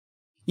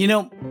You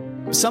know,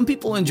 some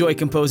people enjoy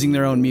composing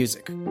their own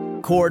music,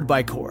 chord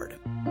by chord,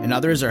 and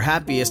others are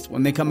happiest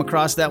when they come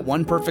across that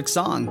one perfect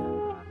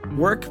song.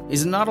 Work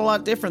is not a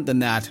lot different than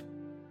that.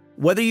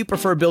 Whether you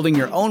prefer building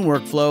your own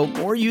workflow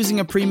or using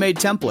a pre-made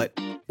template,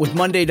 with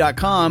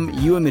Monday.com,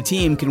 you and the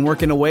team can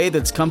work in a way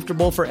that's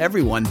comfortable for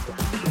everyone.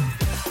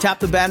 Tap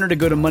the banner to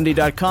go to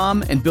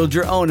Monday.com and build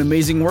your own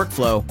amazing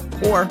workflow,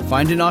 or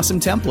find an awesome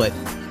template.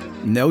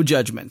 No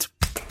judgment.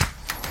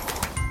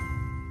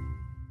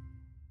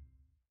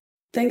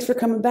 Thanks for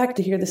coming back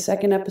to hear the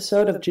second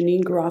episode of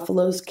Janeane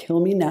Garofalo's Kill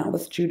Me Now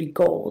with Judy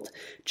Gold.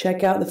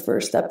 Check out the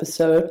first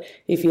episode.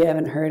 If you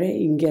haven't heard it,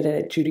 you can get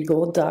it at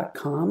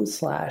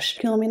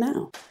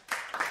judygold.com/killmenow.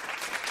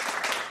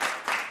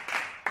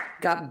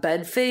 Got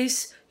bed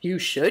face? You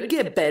should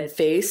get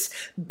Bedface.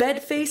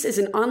 Bedface is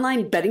an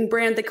online bedding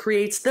brand that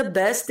creates the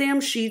best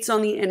damn sheets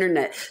on the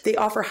internet. They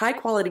offer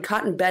high-quality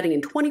cotton bedding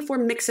in 24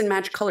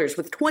 mix-and-match colors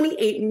with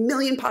 28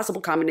 million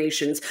possible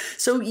combinations,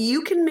 so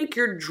you can make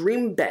your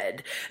dream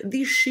bed.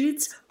 These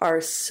sheets are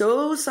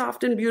so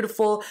soft and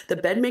beautiful. The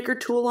BedMaker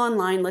tool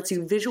online lets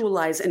you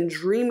visualize and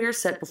dream your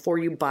set before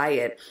you buy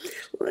it.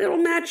 It'll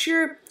match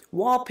your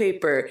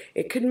wallpaper.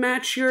 It could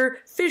match your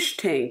fish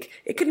tank.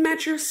 It could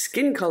match your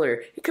skin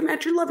color. It could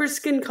match your lover's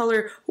skin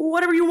color.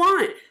 Whatever you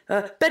want.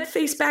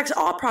 Bedface backs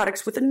all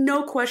products with a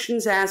no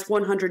questions asked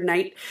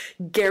 100-night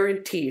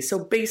guarantee. So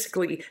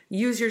basically,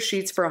 use your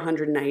sheets for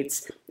 100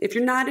 nights. If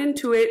you're not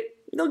into it,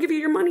 they'll give you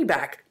your money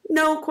back.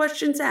 No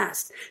questions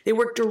asked. They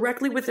work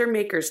directly with their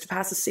makers to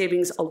pass the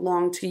savings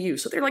along to you.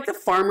 So they're like the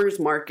farmer's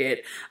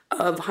market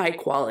of high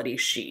quality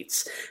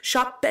sheets.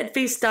 Shop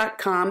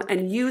bedface.com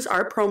and use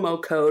our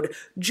promo code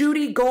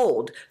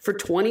JudyGold for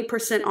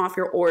 20% off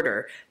your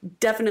order.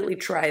 Definitely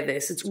try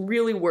this. It's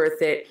really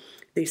worth it.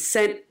 They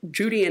sent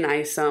Judy and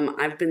I some.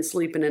 I've been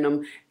sleeping in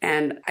them,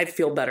 and I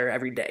feel better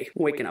every day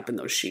waking up in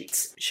those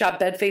sheets. Shop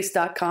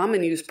bedface.com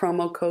and use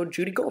promo code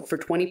JudyGold for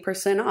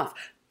 20% off.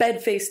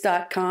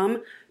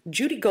 Bedface.com,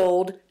 Judy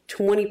Gold,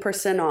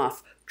 20%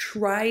 off.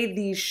 Try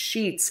these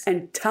sheets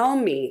and tell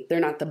me they're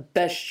not the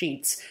best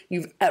sheets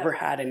you've ever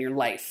had in your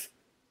life.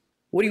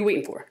 What are you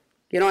waiting for?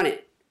 Get on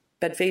it.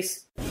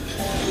 Bedface.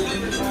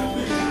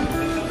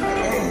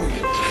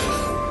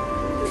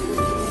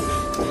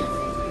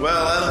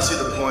 Well, I don't see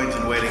the point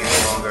in waiting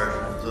any longer.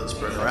 So let's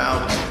bring her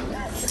out.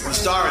 The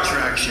star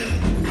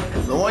attraction,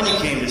 the one you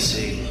came to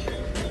see.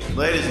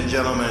 Ladies and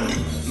gentlemen,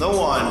 the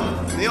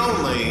one, the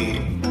only,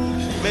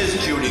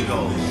 Miss Judy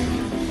Gold.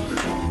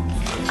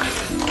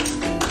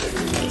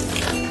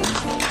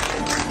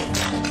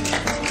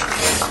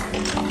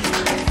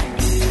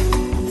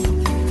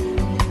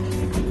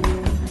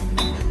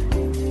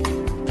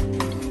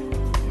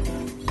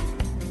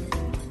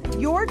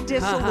 Your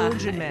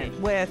disillusionment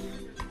with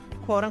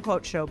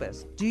quote-unquote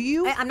showbiz. Do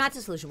you? I'm not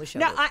disillusioned with showbiz.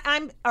 No,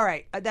 I'm all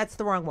right. That's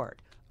the wrong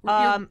word.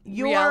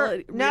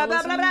 Reality, no,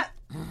 blah, blah, blah.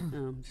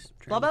 I'm just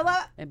Blah, blah,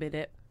 blah. admit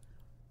it.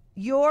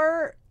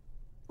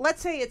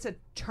 Let's say it's a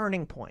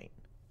turning point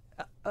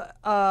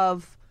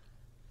of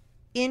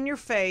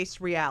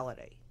in-your-face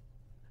reality.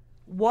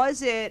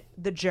 Was it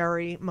the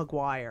Jerry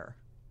Maguire?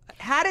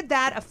 How did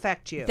that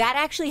affect you? That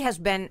actually has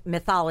been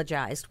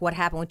mythologized, what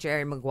happened with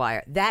Jerry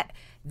Maguire. That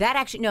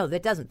actually, no,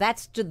 that doesn't.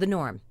 That's the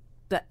norm.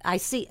 But I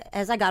see,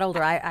 as I got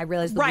older, I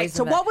realized the right. reason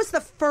So that, what was the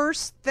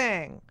first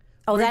thing?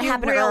 Oh, that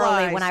happened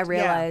early when I yeah.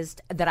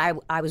 realized that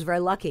I was very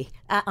lucky.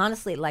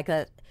 Honestly, like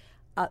from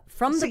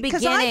the beginning.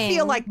 Because I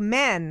feel like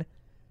men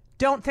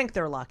don't think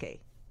they're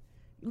lucky.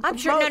 I'm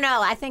sure.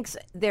 No. I think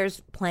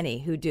there's plenty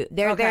who do.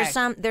 There's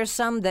some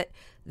that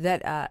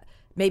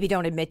maybe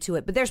don't admit to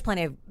it, but there's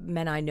plenty of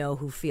men I know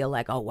who feel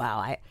like, oh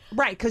wow,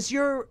 right, because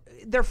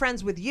they're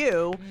friends with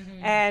you,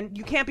 and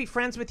you can't be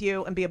friends with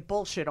you and be a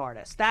bullshit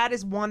artist. That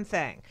is one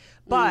thing.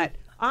 But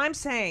I'm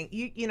saying,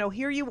 you know,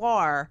 here you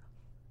are.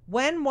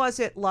 When was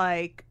it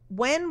like?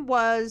 When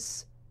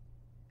was?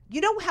 You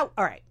know how?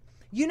 All right.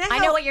 You know. I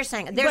know what you're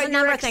saying. There's a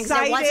number of things.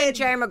 There wasn't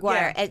Jerry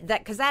Maguire, yeah.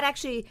 because that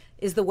actually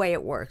is the way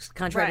it works,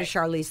 contrary to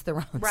Charlize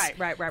Theron's right.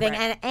 thing.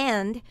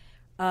 And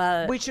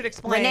we should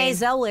explain. Renee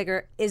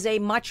Zellweger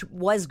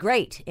was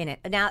great in it.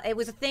 Now it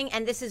was a thing,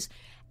 and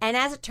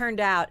as it turned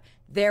out,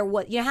 there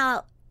was, you know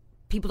how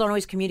people don't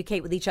always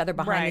communicate with each other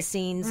behind the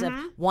scenes.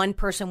 One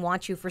person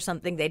wants you for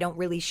something they don't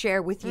really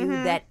share with you,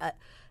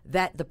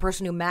 that the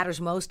person who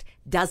matters most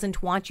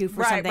doesn't want you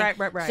for something.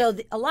 Right. So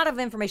a lot of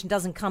information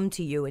doesn't come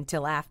to you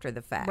until after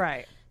the fact.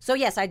 Right. So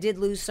yes, I did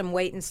lose some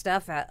weight and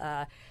stuff,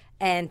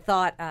 and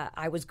thought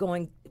I was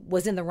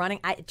in the running.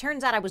 It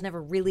turns out I was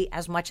never really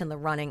as much in the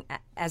running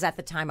as at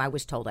the time I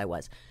was told I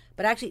was.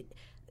 But actually,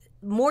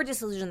 more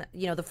disillusioned.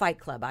 You know, the Fight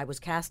Club. I was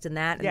cast in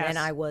that, and then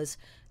I was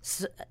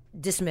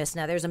dismissed.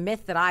 Now, there's a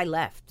myth that I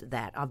left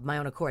that of my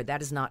own accord.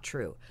 That is not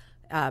true.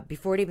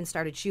 Before it even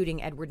started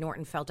shooting, Edward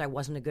Norton felt I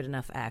wasn't a good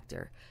enough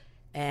actor.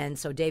 And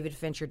so David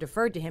Fincher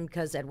deferred to him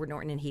because Edward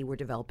Norton and he were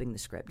developing the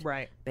script.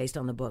 Right. Based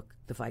on the book,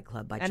 The Fight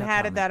Club by Chuck And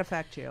how did Palahniuk. that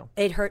affect you?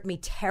 It hurt me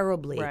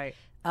terribly. Right.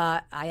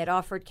 I had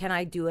offered, can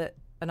I do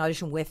an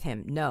audition with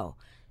him? No.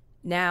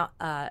 Now,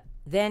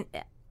 then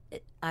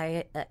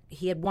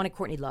he had wanted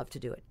Courtney Love to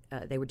do it.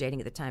 They were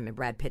dating at the time, and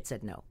Brad Pitt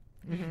said no.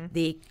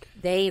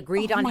 They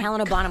agreed on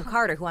Helena Bonham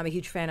Carter, who I'm a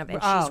huge fan of,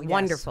 and she's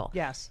wonderful.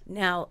 Yes.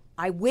 Now,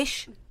 I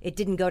wish it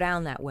didn't go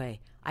down that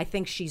way. I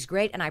think she's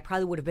great, and I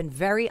probably would have been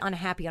very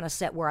unhappy on a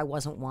set where I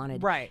wasn't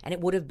wanted. Right. And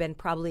it would have been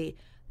probably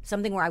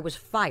something where I was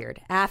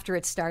fired after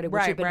it started,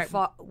 which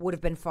would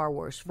have been far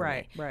worse for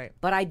me. Right.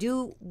 But I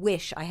do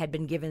wish I had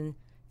been given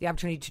the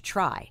opportunity to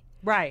try.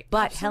 Right.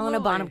 But Helena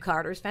Bonham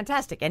Carter is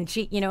fantastic, and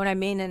she, you know what I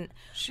mean. And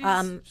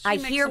I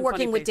makes hear some working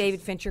funny with faces.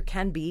 David Fincher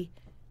can be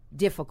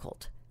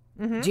difficult.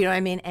 Do you know what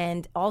I mean?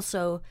 And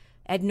also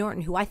Ed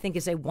Norton, who I think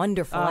is a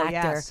wonderful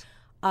actor.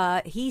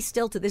 Yes. He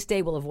still to this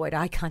day will avoid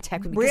eye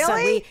contact with me. because,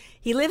 Really?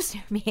 he lives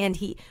near me, and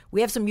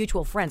we have some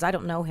mutual friends. I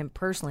don't know him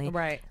personally,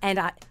 Right. And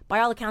by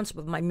all accounts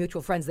of my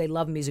mutual friends, they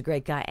love him. He's a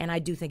great guy, and I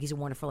do think he's a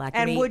wonderful actor.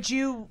 And would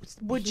you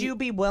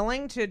be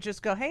willing to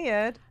just go, hey,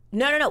 Ed?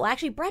 No.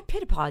 Actually, Brad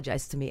Pitt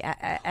apologized to me.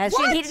 What?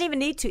 He didn't even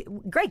need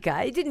to. Great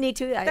guy. He didn't need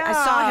to. I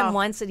saw him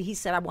once, and he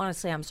said, "I want to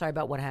say I'm sorry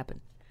about what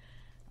happened.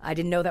 I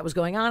didn't know that was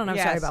going on, and I'm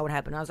sorry about what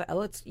happened." I was like,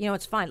 "Oh,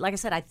 it's fine." Like I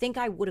said, I think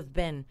I would have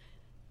been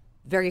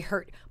very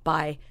hurt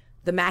by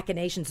the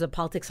machinations of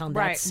politics on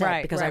that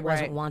set because I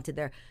wasn't wanted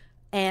there,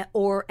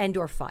 or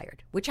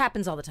fired, which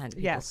happens all the time to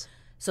people. Yes.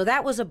 So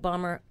that was a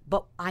bummer.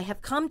 But I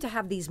have come to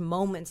have these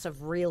moments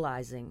of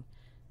realizing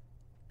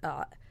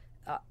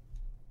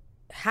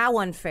how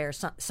unfair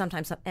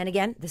sometimes. And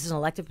again, this is an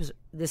elective.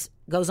 This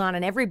goes on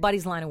in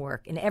everybody's line of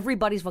work, in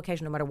everybody's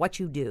vocation, no matter what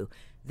you do.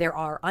 There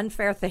are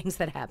unfair things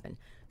that happen.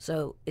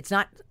 So it's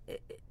not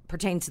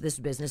pertains to this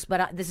business,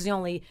 but this is the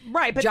only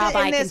job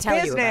I can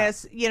tell you about. In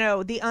this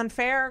business, the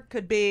unfair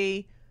could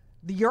be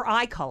your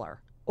eye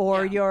color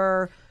or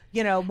your,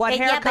 what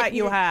haircut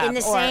you have. In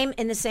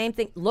the same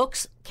thing,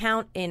 looks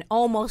count in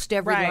almost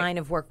every line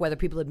of work, whether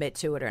people admit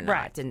to it or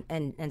not,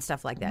 and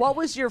stuff like that. What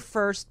was your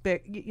first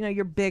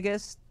your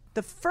biggest?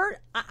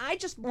 I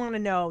just want to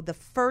know the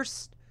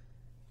first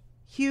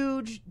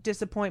huge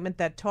disappointment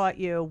that taught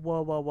you,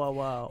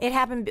 whoa. It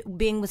happened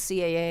being with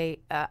CAA.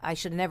 I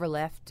should have never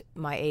left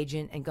my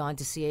agent and gone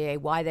to CAA.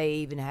 Why they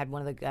even had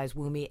one of the guys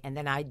woo me, and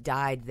then I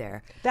died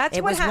there. That's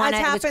what has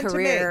happened to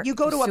me. You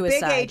go to a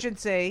big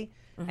agency,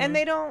 and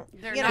they don't,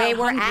 They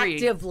were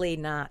actively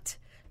not.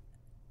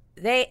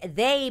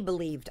 They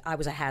believed I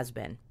was a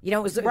has-been. It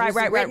was right.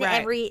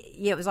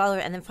 It was all over.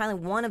 And then finally,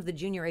 one of the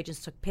junior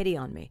agents took pity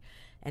on me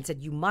and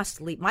said, "You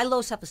must leave." My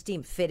low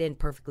self-esteem fit in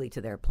perfectly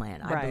to their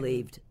plan. I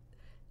believed.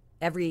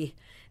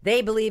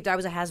 They believed I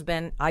was a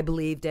has-been. I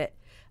believed it.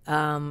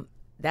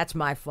 That's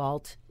my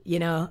fault,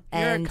 You're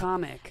a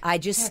comic. I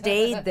just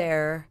stayed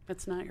there.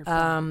 That's not your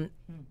fault.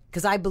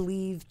 Because I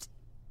believed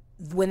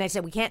when they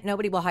said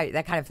nobody will hire you,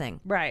 that kind of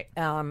thing. Right.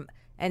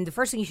 And the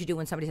first thing you should do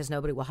when somebody says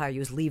nobody will hire you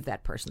is leave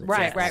that person.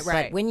 Right.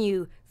 But when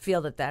you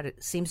feel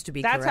that seems to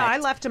be correct. That's how I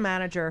left a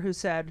manager who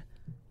said,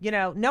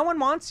 no one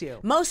wants you.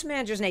 Most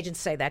managers and agents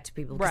say that to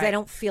people because they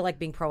don't feel like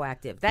being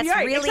proactive. That's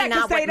really exactly,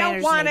 not what they don't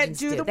managers want and to agents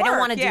do do. the They work. don't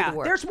want to do the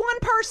work. There's one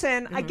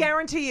person, I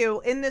guarantee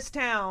you, in this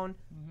town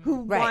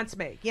who wants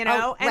me,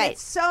 and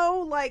it's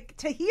so,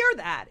 to hear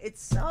that,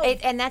 it's so...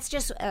 And that's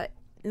just...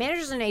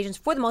 managers and agents,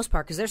 for the most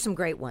part, because there's some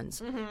great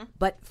ones,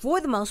 but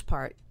for the most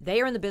part, they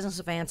are in the business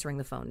of answering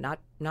the phone,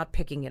 not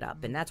picking it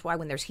up. And that's why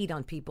when there's heat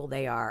on people,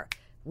 they are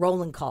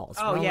rolling calls.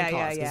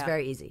 It's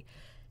very easy.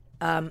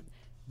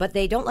 But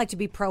they don't like to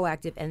be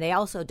proactive, and they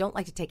also don't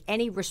like to take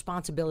any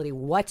responsibility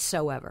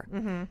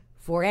whatsoever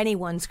for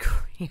anyone's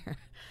career.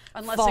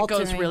 Unless it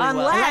goes really well.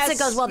 Unless it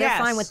goes well, they're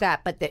fine with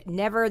that, but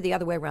never the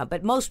other way around.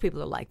 But most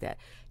people are like that.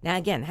 Now,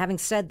 again, having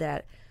said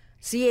that,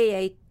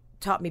 CAA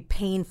taught me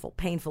painful.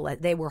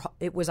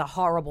 It was a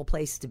horrible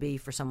place to be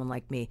for someone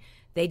like me.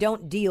 They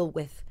don't deal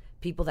with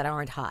people that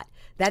aren't hot.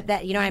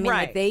 That you know what I mean?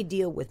 Right. Like they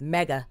deal with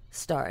mega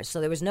stars.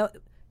 So there was no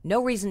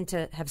reason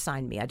to have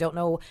signed me. I don't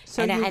know.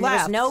 So and you there was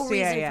left no CAA.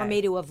 reason for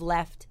me to have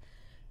left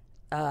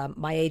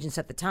my agents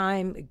at the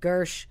time,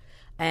 Gersh,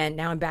 and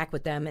now I'm back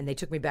with them, and they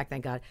took me back,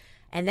 thank God.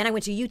 And then I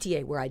went to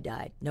UTA where I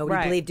died.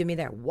 Nobody believed in me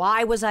there.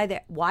 Why was I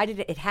there? Why did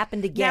it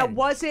happen again? Now,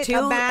 was it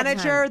a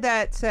manager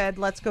that said,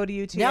 let's go to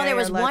UTA? No, there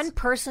was one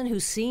person who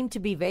seemed to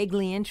be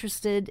vaguely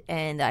interested,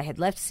 and I had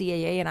left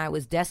CAA, and I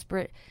was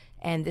desperate,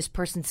 and this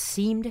person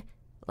seemed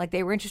like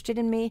they were interested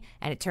in me,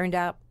 and it turned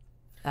out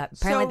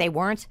apparently they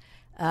weren't.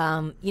 You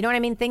know what I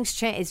mean? Things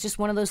change. It's just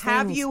one of those things.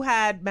 Have you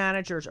had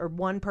managers or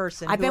one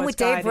person? I've been with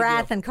Dave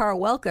Rath and Carl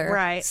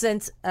Welker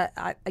since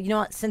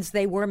since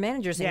they were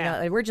managers.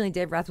 Yeah. Originally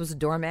Dave Rath was a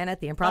doorman at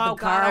the Improv. Oh, and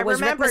Carl God, I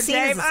was remember Rick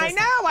Messina's Dave. I assistant.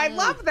 know. I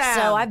love them.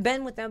 So I've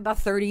been with them about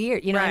 30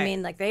 years. You know what I Right.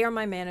 mean? Like they are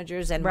my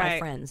managers and my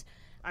friends.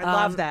 I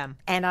love them.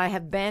 And I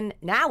have been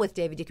now with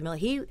David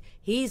DiCamillo.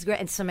 He's great,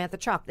 and Samantha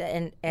Chalk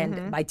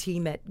and my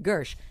team at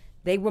Gersh.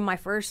 They were my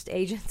first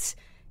agents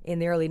in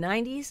the early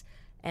 90s.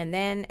 And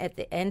then at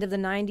the end of the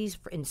 90s,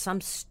 in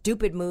some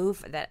stupid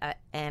move,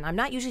 and I'm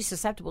not usually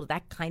susceptible to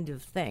that kind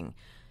of thing,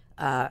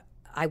 I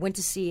went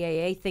to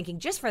CAA thinking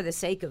just for the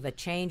sake of a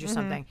change or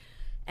something.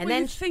 And Well,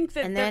 then you think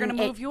that they're going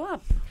to move you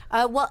up.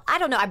 Well, I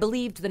don't know. I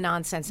believed the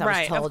nonsense I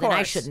was told, and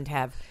I shouldn't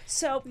have.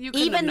 So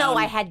even though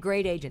I had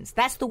great agents,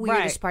 that's the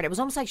weirdest part. It was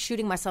almost like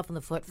shooting myself in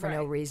the foot for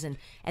no reason.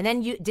 And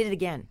then you did it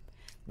again.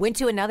 Went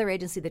to another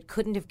agency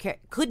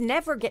that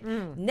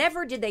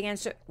never did they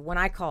answer when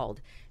I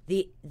called.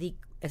 The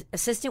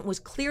assistant was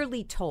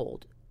clearly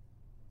told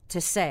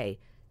to say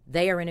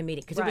they are in a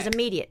meeting because it was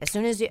immediate as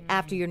soon as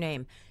after your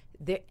name.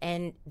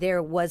 And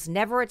there was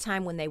never a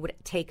time when they would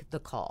take the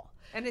call.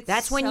 And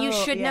that's when you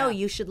should know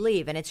you should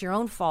leave, and it's your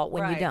own fault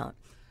when you don't.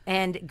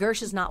 And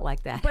Gersh is not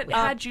like that. But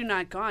had you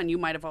not gone, you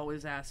might have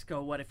always asked,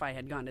 what if I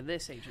had gone to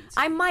this agency?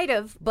 I might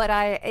have, but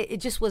it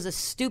just was a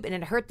stupid,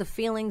 and it hurt the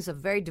feelings of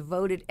very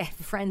devoted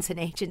friends and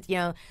agents,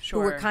 who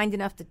were kind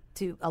enough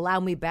to allow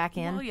me back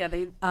in. Well, yeah,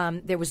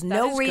 there was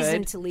no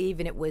reason to leave,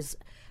 and it was,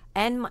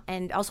 and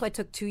also I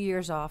took 2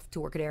 years off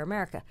to work at Air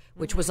America,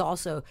 which was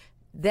also...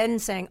 Then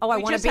saying, I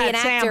want to be an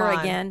actor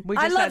again.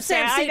 I love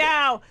Sam Cedar. I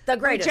know. The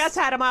greatest. We just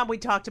had him on. We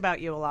talked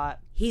about you a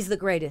lot. He's the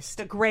greatest.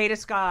 The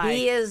greatest guy.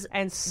 He is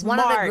and smart.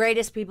 One of the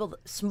greatest people.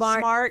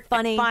 Smart,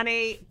 funny,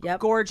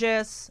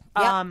 gorgeous.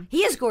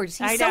 He is gorgeous.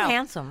 He's so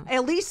handsome.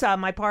 Elisa,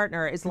 my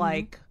partner, is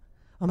like,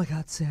 oh my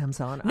God,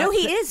 Sam's on. No,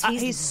 he is.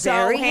 He's very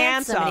so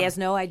handsome. And he has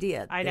no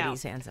idea that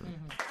he's handsome.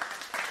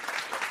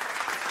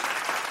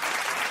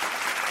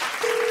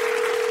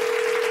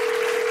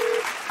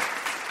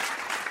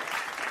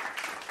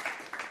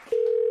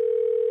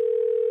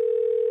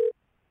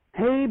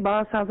 Hey,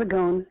 boss, how's it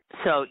going?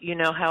 So, you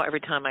know how every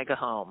time I go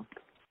home,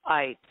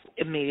 I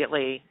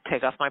immediately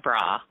take off my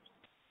bra?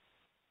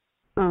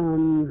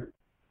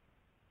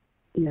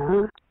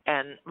 Yeah.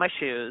 And my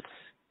shoes.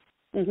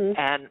 Mm-hmm.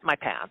 And my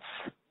pants.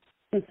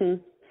 Mm-hmm.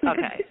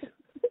 Okay.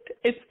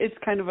 It's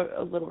kind of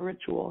a little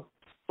ritual.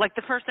 Like,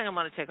 the first thing I'm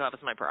going to take off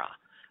is my bra.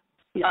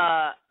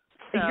 Yeah.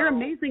 So, you're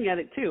amazing at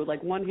it, too,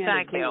 like one-handed.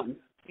 Thank you.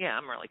 Yeah,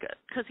 I'm really good.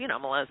 Because,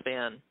 I'm a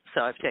lesbian,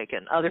 so I've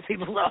taken other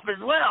people's off as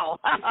well.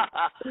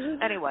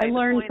 Anyway. I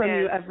learn from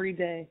you every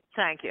day.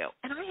 Thank you.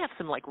 And I have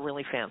some,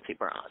 really fancy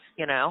bras,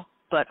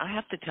 But I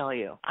have to tell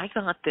you, I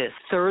got this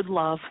Third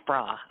Love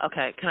bra.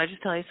 Okay, can I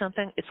just tell you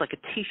something? It's like a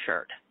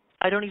T-shirt.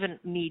 I don't even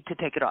need to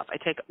take it off. I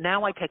take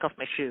off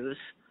my shoes,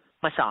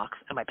 my socks,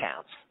 and my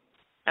pants.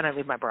 And I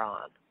leave my bra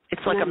on.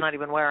 It's like I'm not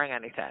even wearing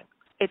anything.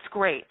 It's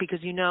great because,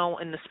 in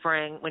the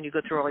spring when you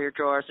go through all your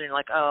drawers and you're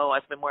like,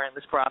 I've been wearing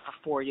this bra for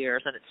 4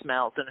 years and it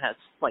smells and it has,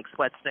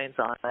 sweat stains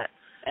on it.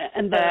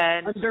 And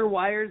the under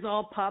wires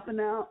all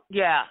popping out?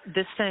 Yeah,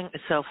 this thing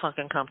is so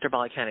fucking comfortable,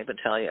 I can't even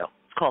tell you.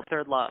 It's called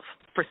Third Love.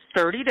 For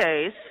 30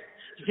 days,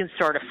 you can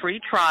start a free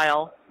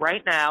trial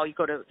right now. You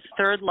go to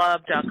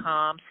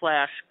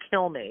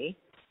thirdlove.com/killme.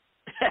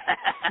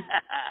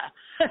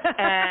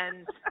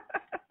 And...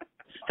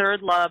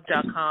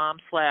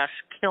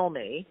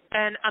 thirdlove.com/killme.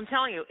 And I'm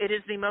telling you, it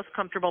is the most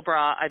comfortable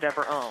bra I've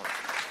ever owned.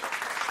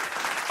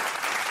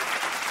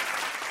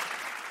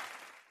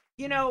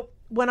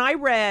 When I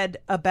read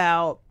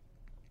about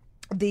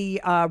the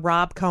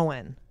Rob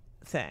Cohen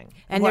thing.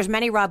 And there's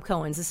many Rob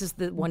Cohens. This is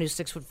the one who's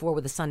 6'4"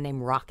 with a son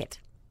named Rocket.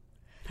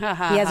 He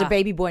has a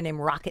baby boy named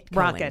Rocket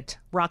Cohen.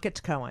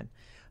 Rocket Cohen.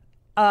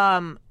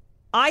 I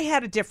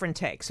had a different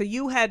take. So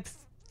you had...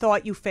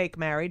 thought you fake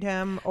married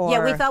him? Or...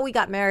 Yeah, we thought we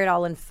got married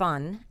all in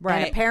fun. Right.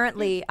 And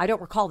apparently, I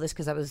don't recall this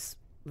because I was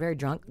very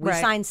drunk. We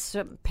signed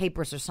some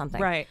papers or something.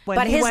 Right.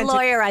 But his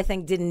lawyer, I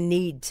think, didn't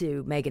need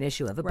to make an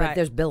issue of it, but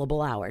there's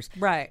billable hours.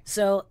 Right.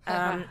 So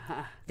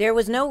there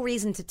was no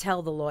reason to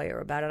tell the lawyer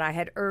about it. I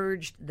had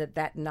urged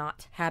that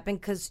not happen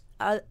because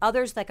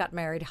others that got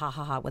married,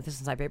 with this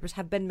inside papers,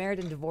 have been married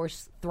and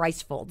divorced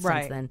thrice-fold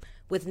since then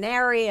with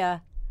nary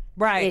a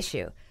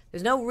issue.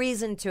 There's no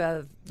reason to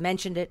have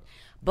mentioned it.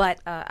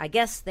 But I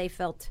guess they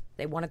felt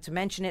they wanted to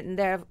mention it. And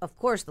there, of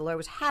course, the lawyer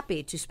was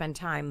happy to spend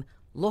time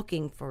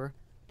looking for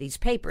these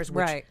papers,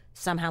 which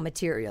somehow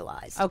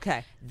materialized.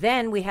 Okay.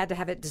 Then we had to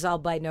have it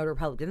dissolved by notary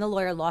public. Then the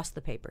lawyer lost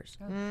the papers.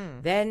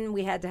 Then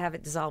we had to have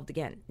it dissolved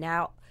again.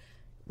 Now,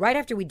 right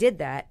after we did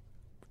that,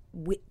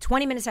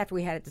 20 minutes after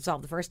we had it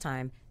dissolved the first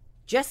time,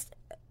 just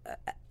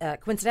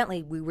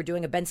coincidentally, we were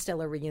doing a Ben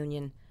Stiller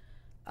reunion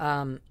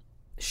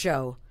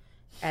show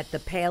at the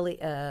Paley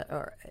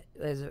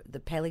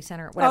the Paley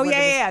Center. Oh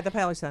yeah, the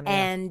Paley Center,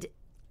 and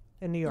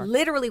in New York.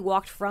 Literally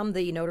walked from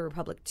the Notary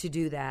Republic to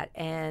do that,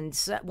 and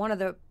so one of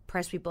the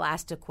press people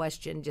asked a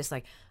question, just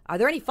like, "Are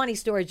there any funny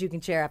stories you can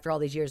share after all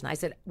these years?" And I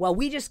said, "Well,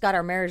 we just got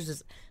our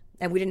marriages,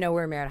 and we didn't know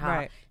we were married.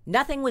 Right.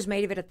 Nothing was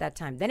made of it at that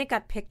time. Then it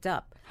got picked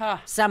up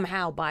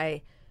somehow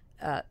by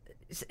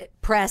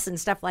press and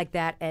stuff like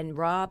that, and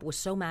Rob was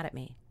so mad at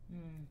me,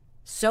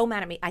 so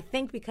mad at me. I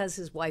think because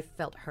his wife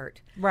felt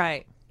hurt,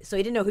 right." So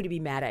he didn't know who to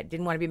be mad at.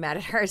 Didn't want to be mad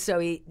at her, so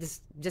he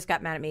just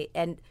got mad at me.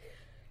 And,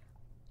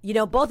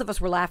 both of us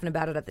were laughing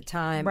about it at the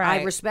time.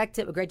 Right. I respect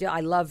him a great deal.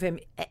 I love him,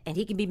 and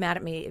he can be mad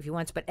at me if he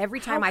wants. But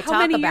every time I talk how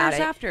many about years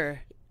it... after?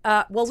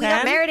 Well, we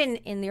got married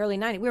in the early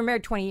 90s. We were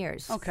married 20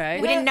 years. Okay.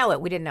 We didn't know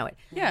it.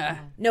 Yeah.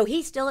 No,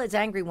 he still is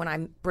angry when I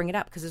bring it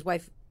up because his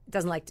wife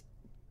doesn't like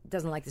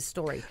the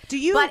story. Do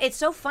you? But it's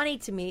so funny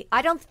to me.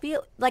 I don't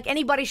feel like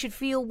anybody should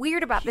feel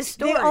weird about this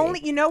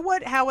story. You know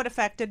what? How it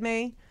affected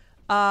me?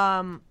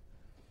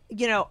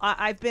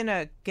 I've been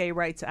a gay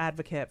rights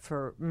advocate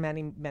for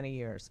many, many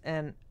years,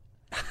 and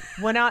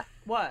when I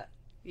what.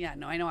 Yeah,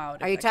 no, I know how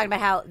it Are you affects talking about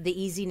how the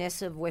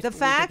easiness of with the we could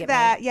fact get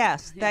that married?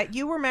 that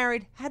you were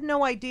married, had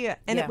no idea,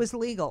 and Yeah. it was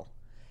legal,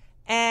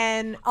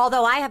 and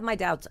Although I have my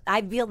doubts,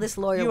 I feel this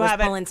lawyer you was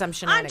haven't. pulling some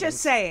shenanigans. I'm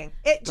just saying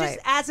it, just Right.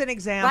 as an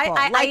example. Right,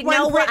 I like when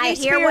know what I Britney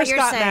hear what Spears you're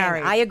got saying.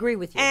 married. I agree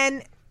with you.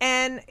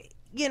 And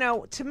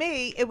to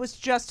me, it was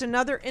just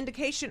another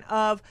indication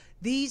of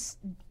these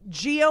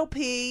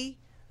GOP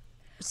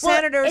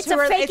senators. it's who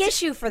a are, fake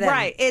issue for them.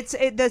 right? It's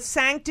the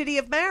sanctity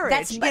of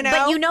marriage. But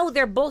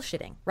they're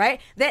bullshitting, right?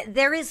 That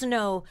there is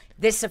no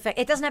this effect.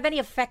 It doesn't have any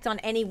effect on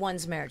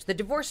anyone's marriage. The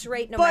divorce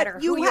rate, no But matter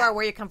you who you are,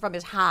 where you come from,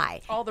 is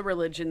high. all the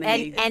religion they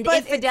And need. and But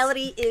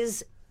infidelity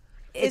is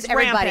It's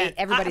everybody. rampant.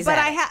 Everybody's but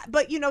at it.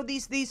 but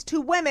these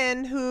two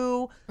women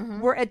who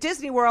were at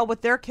Disney World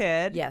with their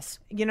kid. Yes.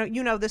 you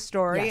know this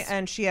story, Yes.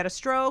 and she had a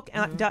stroke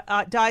and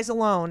dies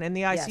alone in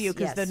the ICU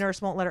because yes. the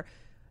nurse won't let her.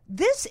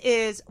 This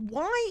is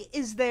why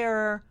is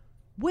there?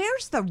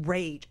 Where's the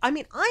rage? I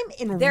mean, I'm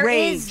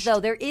enraged.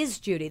 There is,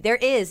 Judy. There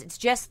is. It's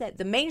just that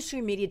the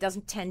mainstream media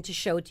doesn't tend to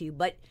show it to you.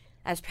 But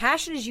as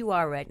passionate as you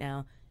are right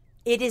now,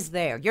 it is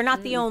there. You're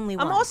not the only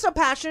one. I'm also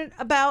passionate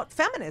about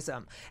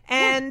feminism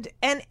and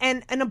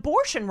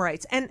abortion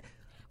rights and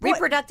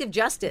reproductive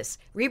justice.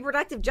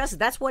 Reproductive justice.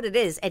 That's what it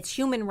is. It's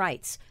human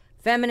rights.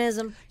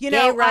 Feminism, You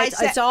gay know, rights. I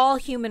said- It's all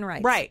human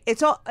rights. Right.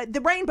 It's all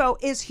the rainbow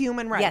is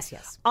human rights. Yes,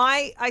 yes.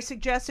 I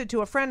suggested to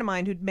a friend of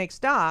mine who makes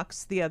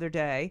docs the other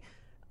day.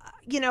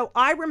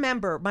 I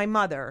remember my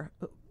mother.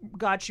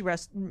 God,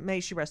 may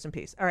she rest in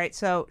peace. All right.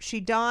 So she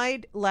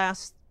died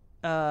last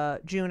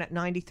June at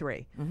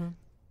 93.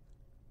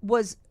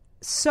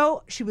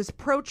 She was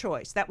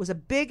pro-choice. That was a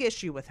big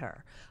issue with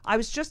her. I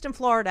was just in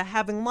Florida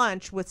having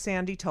lunch with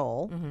Sandy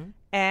Toll,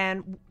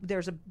 and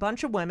there's a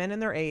bunch of women in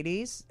their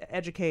 80s,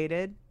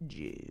 educated,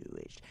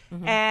 Jewish,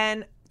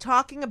 and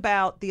talking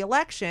about the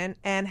election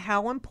and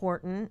how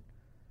important,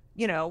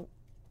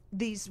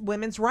 these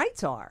women's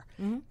rights are.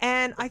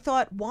 And I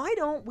thought, why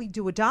don't we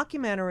do a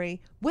documentary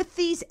with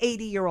these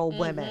 80-year-old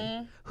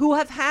women who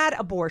have had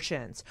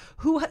abortions,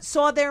 who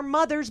saw their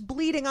mothers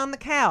bleeding on the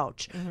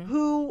couch,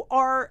 who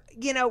are,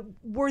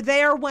 were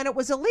there when it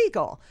was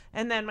illegal.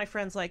 And then my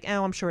friend's like,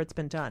 oh, I'm sure it's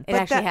been done. It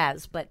actually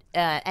has, but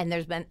and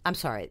there's been. I'm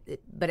sorry,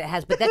 but it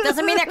has. But that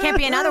doesn't mean there can't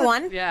be another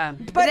one. Yeah.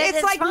 But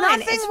it's like fine.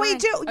 nothing It's we fine.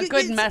 do. A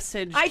good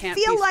message I can't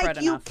feel be like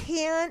spread you enough.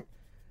 can't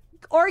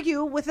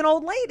argue with an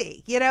old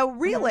lady,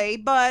 really,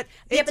 but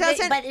it Yeah, but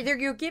doesn't.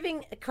 you're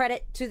giving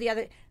credit to the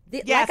other.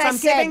 Yes, like I I'm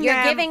said, giving you're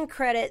them- giving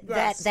credit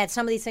Yes. that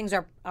some of these things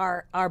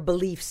are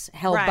beliefs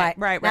held Right, by.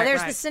 right, now, right,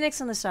 there's the right.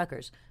 cynics and the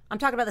suckers. I'm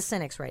talking about the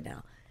cynics right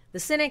now. The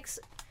cynics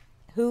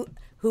who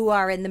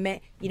are in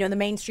the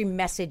mainstream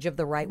message of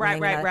the right Right,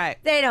 wing. right, right.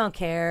 They don't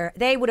care.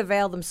 They would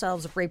avail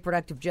themselves of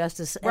reproductive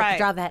justice at Right. the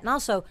drop of a hat, and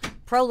also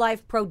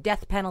pro-life,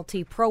 pro-death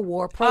penalty,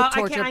 pro-war,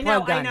 pro-torture, I know,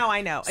 pro-gun.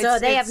 I know. So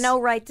they have It's-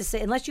 no right to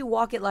say unless you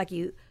walk it like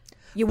you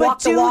But walk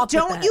the walk. with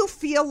don't that. you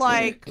feel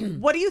like?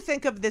 What do you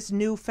think of this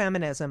new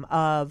feminism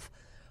of?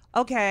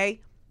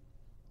 Okay,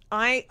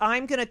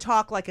 I'm going to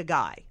talk like a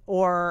guy,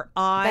 or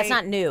That's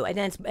not new, and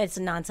it's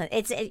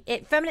nonsense.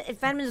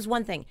 Feminism is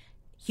one thing.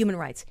 Human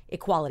rights,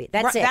 equality.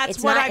 That's Right, it. that's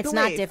it's what not, I it's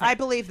believe. not different. I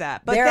believe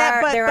that. But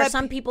there but are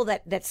some people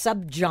that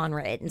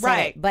subgenre it and say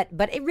Right. it,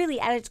 but it really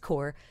at its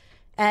core.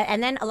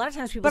 And then a lot of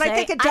times people But say, I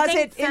think it does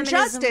it feminism-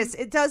 injustice.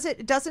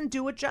 It doesn't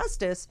do it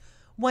justice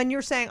when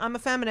you're saying I'm a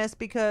feminist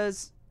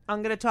because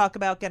I'm going to talk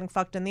about getting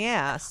fucked in the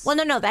ass. Well,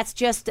 no, that's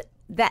just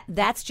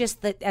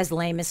as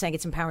lame as saying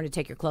it's empowering to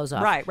take your clothes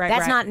off. Right,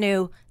 That's right. not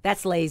new.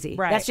 That's lazy.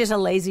 Right. That's just a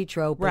lazy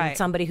trope. Right. And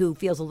somebody who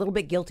feels a little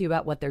bit guilty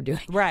about what they're doing.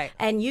 Right.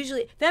 And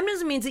usually,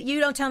 feminism means that you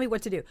don't tell me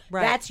what to do.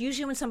 Right. That's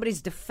usually when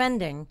somebody's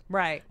defending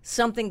Right.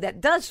 something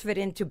that does fit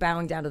into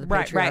bowing down to the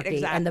Right, patriarchy right, and the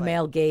exactly.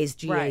 male gaze,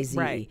 G-A-Z-E.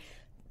 Right.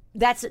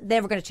 That's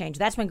never going to change.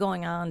 That's been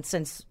going on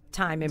since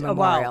time Well,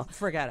 immemorial.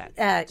 forget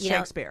it.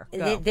 Shakespeare.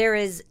 Go. There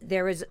is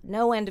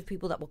no end of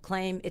people that will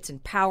claim it's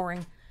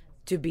empowering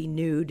to be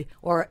nude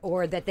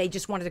or that they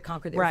just wanted to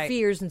conquer their Right.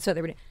 fears and so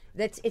they were.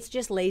 It's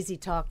just lazy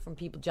talk from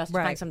people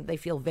justifying Right. something they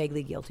feel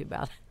vaguely guilty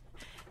about.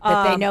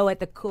 That they know at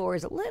the core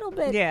is a little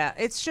bit Yeah,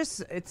 it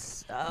just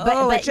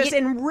but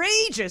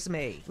enrages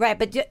me. right.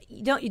 But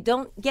you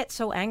don't get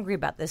so angry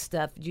about this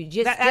stuff. You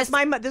just This is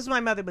what my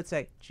mother would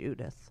say,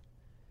 Judith.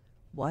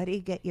 Why do you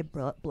get your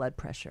blood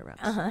pressure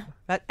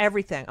up?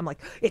 Everything. I'm like,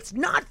 it's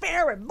not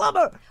fair and blah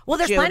blah. well,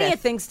 there's Judith, plenty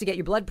of things to get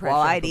your blood pressure.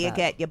 Why up do you about.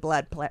 get your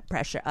blood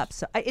pressure up?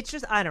 So it's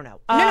just I don't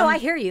know. No, I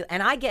hear you,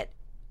 and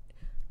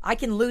I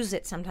can lose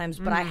it sometimes,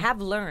 but I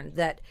have learned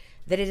that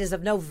it is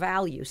of no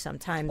value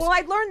sometimes. Well,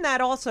 I learned that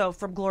also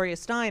from Gloria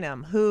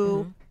Steinem,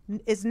 who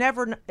is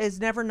never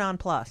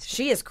nonplussed.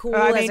 she is cool.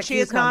 I as mean, a she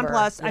is cucumber.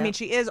 nonplussed. I Yeah. mean,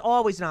 she is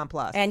always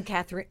nonplussed. and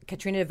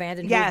Katrina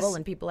vanden Heuvel Yes.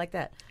 and people like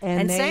that,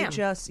 and they Sam.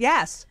 just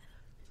yes.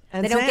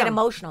 And They don't get Sam.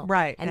 emotional.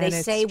 right? And they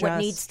it's say what just,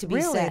 needs to be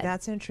really, said.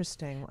 That's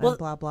interesting. Well, and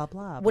blah blah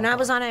blah. When blah, I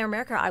was blah. on Air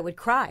America, I would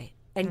cry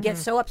and get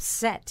so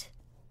upset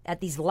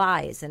these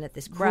lies and at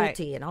this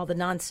cruelty and all the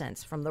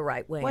nonsense from the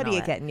right wing. What and are all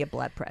you that. getting your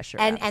blood pressure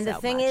And up the so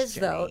thing much, is,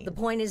 though, Janine? the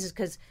point is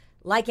because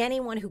like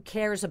anyone who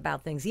cares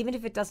about things, even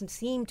if it doesn't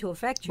seem to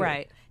affect you,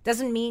 Right.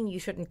 doesn't mean you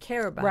shouldn't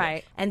care about Right.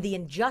 it. And the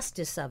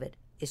injustice of it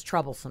is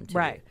troublesome to you.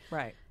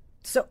 Right.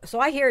 So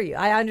I hear you.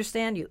 I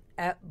understand you.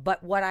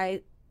 But what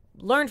I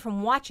learned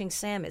from watching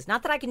Sam is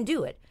not that I can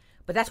do it,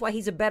 but that's why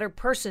he's a better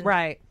person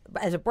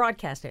as a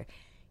broadcaster.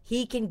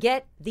 He can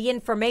get the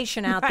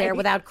information out there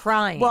without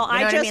crying. Well, You know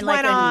I what just mean?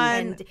 went on,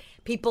 and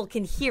people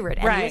can hear it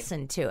and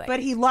listen to it.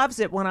 But he loves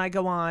it when I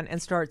go on and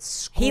start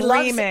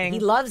screaming. He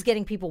loves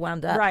getting people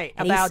wound up. Right,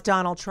 And about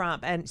Donald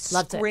Trump and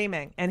Loves it.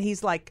 screaming. And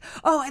he's like,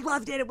 oh, I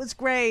loved it. It was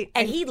great.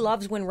 And he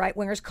loves when right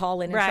wingers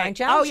call in and Right. try and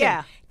challenge Oh,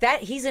 yeah. him.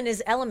 That he's in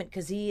his element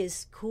because he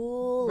is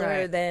cooler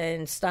Right.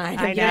 than Stein.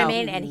 I You know what I know.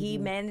 mean? And he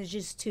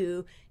manages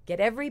to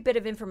get every bit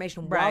of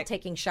information while Right.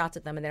 taking shots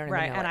at them, and they don't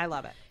Right, even know and it. I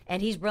love it. And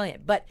he's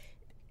brilliant. But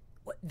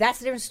that's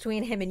the difference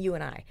between him and you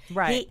and I.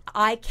 Right.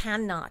 I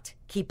cannot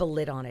keep a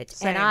lid on it,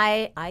 Same. and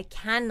I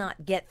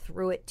cannot get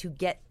through it to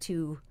get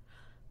to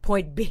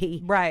point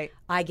B. Right.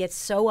 I get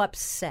so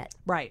upset.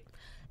 Right.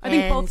 I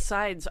think And- both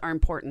sides are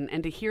important,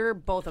 and to hear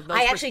both of those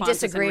I actually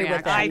responses and disagree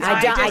with that. reactions-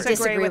 I I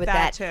disagree with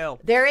that, too.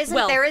 There isn't.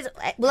 Well, there is.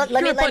 Let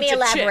you're me a bunch of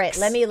elaborate. chicks.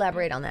 Let me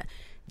elaborate on that.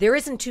 There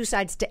isn't two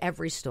sides to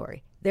every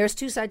story. There's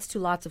two sides to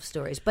lots of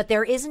stories, but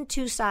there isn't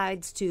two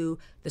sides to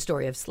the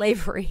story of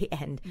slavery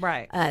and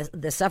Right.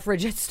 The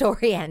suffragette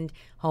story and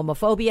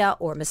homophobia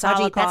or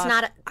misogyny. Holocaust.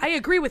 That's not. I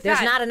agree with There's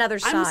that. not another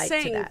I'm side to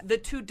saying that. the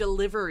two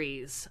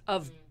deliveries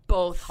of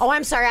both. Oh,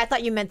 I'm sorry. I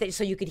thought you meant that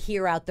so you could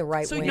hear out the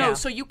right So wing. no,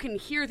 so you can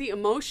hear the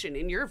emotion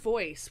in your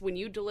voice when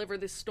you deliver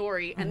this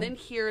story, Mm-hmm. and then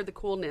hear the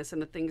coolness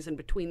and the things in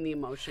between the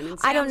emotion. In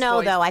I don't Sam's know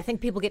voice- though. I think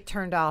people get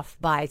turned off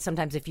by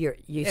sometimes if you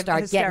start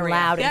getting hysteria.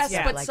 loud and Yes,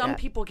 stuff but like some that.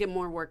 people get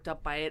more worked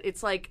up by it.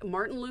 It's like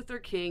Martin Luther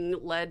King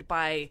led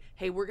by,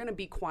 hey, we're going to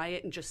be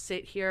quiet and just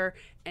sit here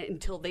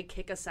until they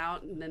kick us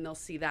out, and then they'll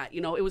see that.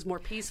 You know, it was more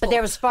peaceful. But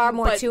there was far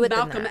more But to it than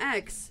Malcolm that.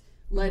 X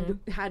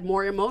had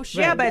more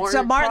emotion. Yeah, but more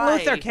so Martin pride.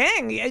 Luther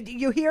King,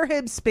 you hear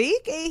him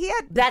speak? He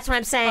had That's what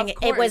I'm saying.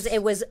 Of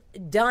It was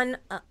done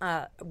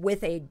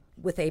with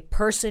a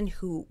person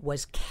who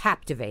was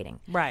captivating,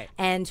 Right.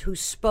 and who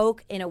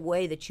spoke in a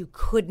way that you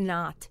could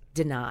not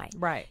deny,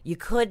 Right. You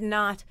could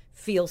not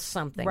feel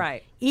something,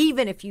 Right.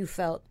 Even if you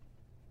felt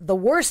the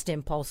worst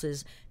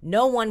impulses,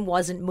 no one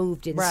wasn't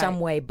moved in Right. some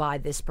way by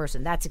this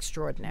person. That's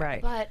extraordinary,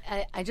 Right. But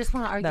I just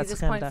want to argue That's this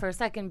kinda- point for a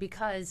second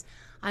because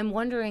I'm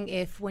wondering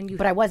if when you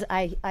But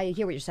I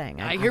hear what you're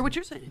saying. I hear what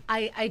you're saying.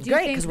 I do Great,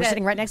 think because we're that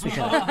sitting right next to each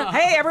other.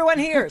 hey, everyone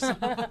hears.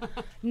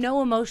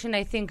 no emotion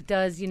I think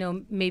does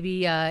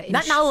maybe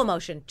Not no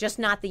emotion, just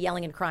not the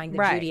yelling and crying that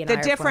Right. Judy and The I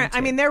are different. prone I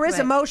to. mean, there is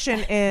Right. emotion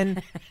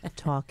in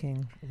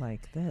talking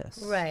like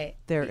this. Right.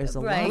 There is a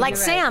Right. lot. Like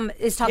You're Sam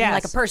is talking Yes.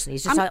 like a person.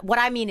 He's just what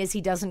I mean is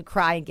he doesn't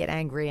cry and get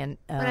angry and.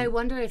 But I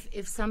wonder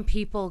if some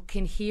people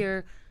can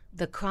hear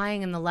the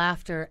crying and the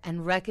laughter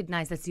and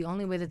recognize that's the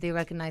only way that they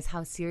recognize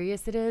how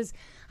serious it is.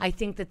 I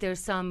think that there's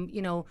some,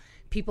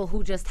 people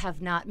who just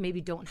have not, maybe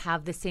don't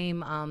have the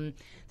same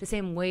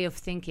way of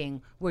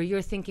thinking where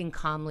you're thinking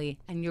calmly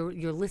and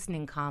you're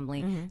listening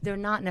calmly. They're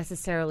not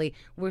necessarily.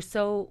 We're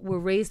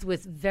raised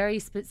with very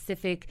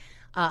specific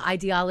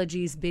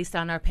ideologies based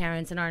on our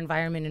parents and our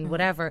environment and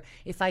whatever.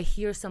 If I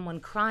hear someone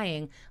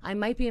crying, I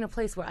might be in a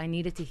place where I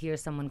needed to hear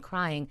someone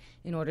crying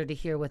in order to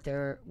hear what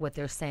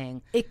they're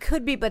saying. It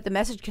could be, but the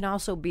message can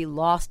also be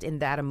lost in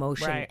that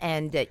emotion. Right.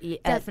 And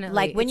Definitely.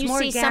 like when It's you more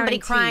see somebody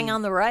crying guaranteed.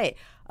 on the right,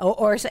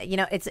 or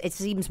it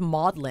seems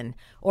maudlin,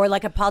 or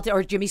like a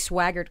or Jimmy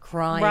Swaggart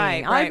crying.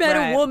 Right, I right, met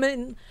right. a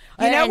woman.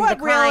 You know and what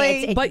the crying, really-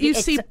 it's- But you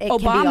it's- see it can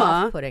be Obama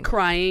off-putting.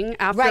 crying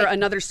after Right.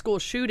 another school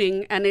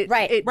shooting, and Right,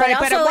 Right, but but it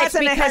also it's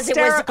wasn't a because it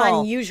hysterical- was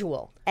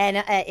unusual, and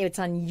it's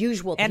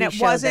unusual. That and he it showed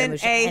that wasn't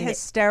emotion, a and it-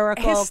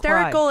 hysterical.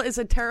 hysterical cry. is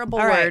a terrible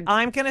All right, word.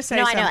 I'm going to say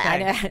No, something. I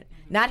know.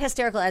 Not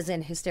hysterical as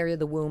in hysteria of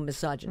the womb,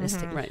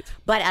 misogynistic. Right.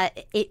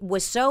 But it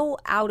was so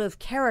out of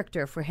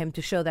character for him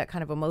to show that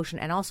kind of emotion,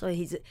 and also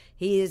he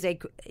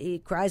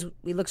cries.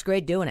 He looks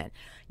great doing it.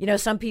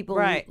 Some people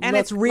Right, and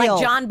look- it's real.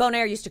 Like John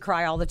Bonaire used to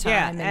cry all the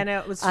Yeah, time. and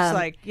it was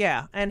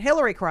just and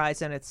Hillary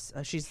cries, and it's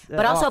she's.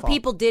 But also, awful.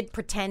 people did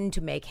pretend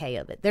to make hay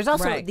of it. There's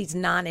also Right. these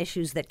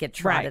non-issues that get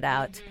trotted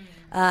Right.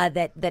 out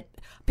that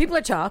people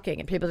are talking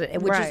and which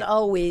is Right.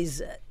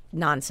 always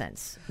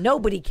nonsense.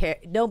 Nobody care.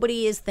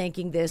 Nobody is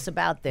thinking this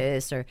about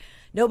this, or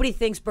nobody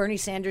thinks Bernie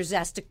Sanders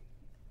has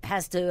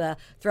to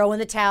throw in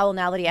the towel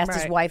now that he asked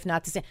his Right. wife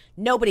not to say.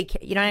 Nobody,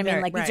 you know what I mean?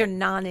 Right, Like these right. are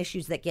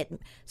non-issues that get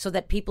so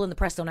that people in the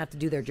press don't have to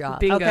do their job.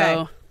 Bingo.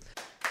 Okay.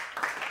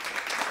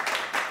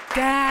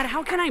 Dad,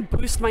 how can I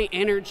boost my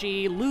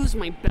energy, lose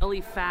my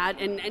belly fat,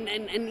 and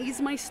ease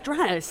my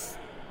stress?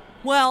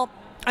 Well,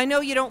 I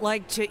know you don't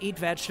like to eat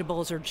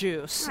vegetables or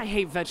juice. I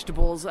hate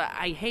vegetables.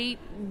 I hate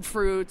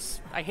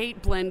fruits. I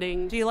hate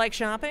blending. Do you like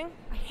shopping?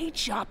 I hate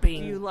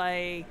shopping. Do you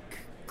like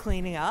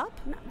cleaning up?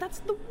 No, that's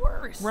the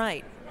worst.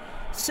 Right.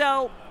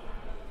 So,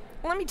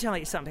 let me tell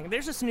you something.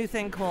 There's this new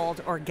thing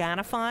called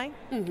Organifi.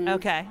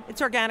 Okay.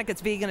 It's organic,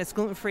 it's vegan, it's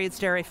gluten-free, it's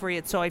dairy-free,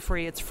 it's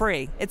soy-free, it's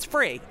free. It's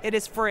free. It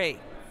is free.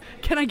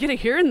 Can I get it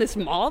here in this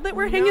mall that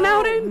we're hanging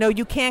out in? No,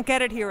 you can't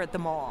get it here at the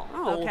mall.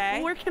 Oh,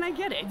 okay. Where can I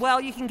get it?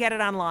 Well, you can get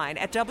it online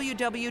at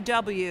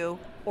www.organifi,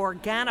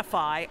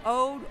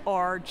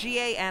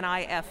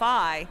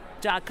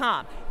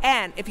 ORGANIFI.com.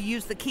 And if you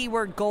use the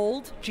keyword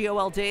GOLD,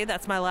 GOLD,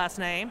 that's my last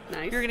name,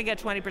 Nice. you're going to get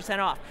 20%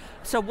 off.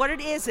 So what it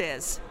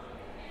is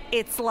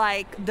it's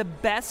like the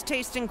best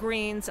tasting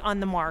greens on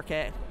the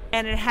market,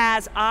 and it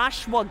has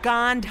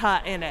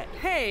ashwagandha in it.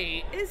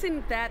 Hey,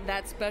 isn't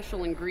that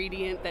special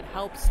ingredient that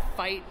helps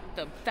fight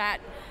the fat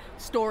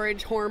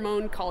storage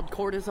hormone called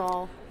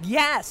cortisol?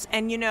 Yes,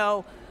 and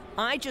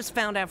I just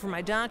found out from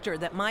my doctor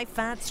that my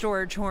fat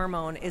storage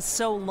hormone is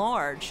so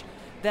large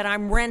that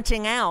I'm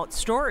renting out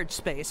storage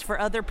space for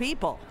other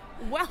people.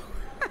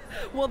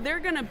 Well, they're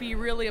going to be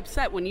really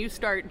upset when you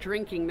start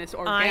drinking this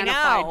Organifi I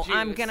know. juice.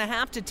 I'm going to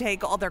have to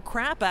take all their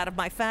crap out of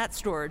my fat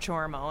storage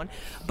hormone,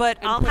 but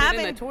And I'll put it have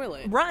in the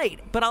toilet. Right,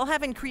 but I'll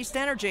have increased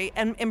energy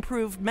and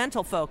improved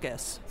mental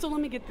focus. So let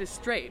me get this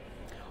straight.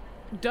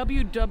 By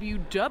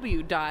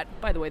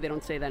the way, they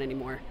don't say that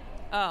anymore.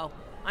 Oh,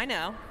 I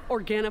know.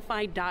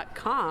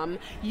 Organifi.com.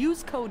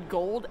 Use code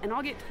GOLD, and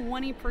I'll get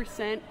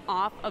 20%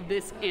 off of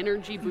this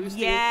energy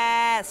boosting.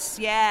 Yes.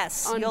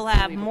 You'll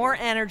have more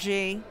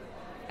energy.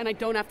 And I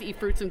don't have to eat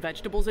fruits and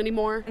vegetables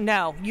anymore?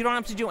 No, you don't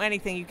have to do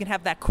anything. You can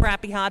have that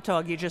crappy hot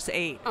dog you just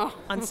ate Oh.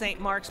 on St.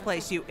 Mark's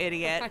Place, you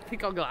idiot. I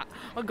think I'll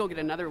go get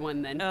another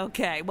one then.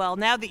 Okay, well,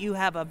 now that you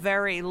have a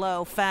very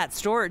low fat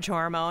storage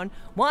hormone,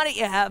 why don't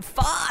you have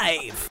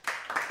 5?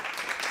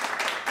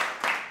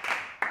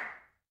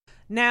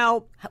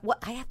 Now, what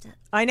I have to.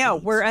 I know,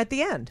 we're at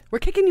the end. We're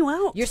kicking you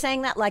out. You're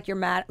saying that like you're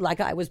mad, like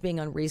I was being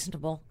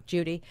unreasonable,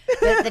 Judy.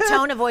 The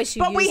tone of voice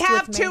you But used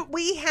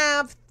we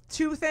have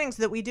two things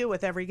that we do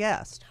with every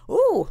guest.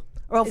 Ooh.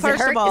 Well, Is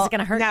first it of all, is it going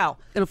to hurt? No.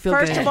 It'll feel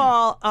First good. of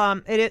all,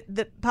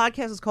 the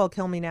podcast is called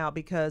Kill Me Now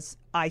because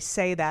I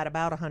say that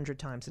about 100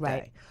 times a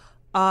Right.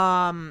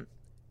 day.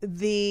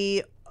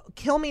 The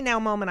Kill Me Now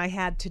moment I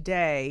had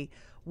today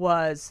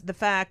was the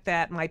fact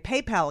that my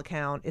PayPal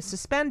account is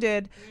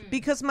suspended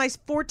because my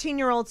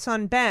 14-year-old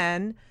son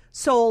Ben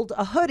sold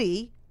a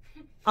hoodie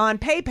on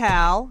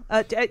PayPal.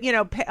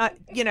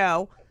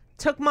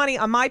 Took money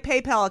on my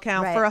PayPal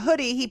account Right. for a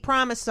hoodie he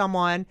promised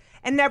someone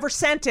and never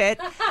sent it.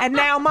 And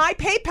now my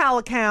PayPal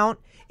account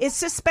is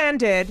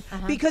suspended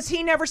because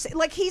he never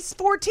he's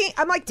 14.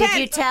 I'm like, Did Dad,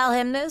 you tell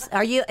him this?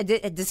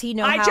 Does he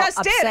know I how just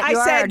did. upset I you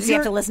are, said or does he have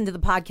you're- to listen to the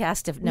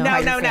podcast to know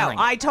how No. you're feeling?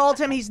 I told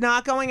him he's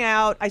not going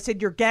out. I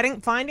said, you're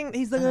finding.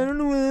 He's like, I don't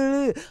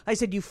know. I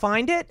said, you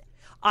find it.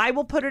 I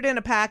will put it in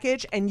a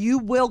package and you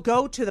will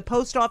go to the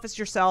post office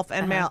yourself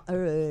and mail.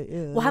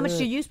 Well, how much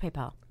do you use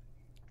PayPal?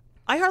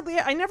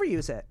 I never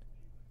use it.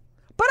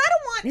 But I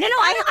don't want. No,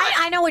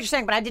 I know what you're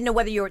saying, but I didn't know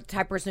whether you're the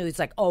type of person who's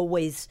like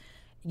always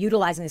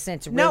utilizing the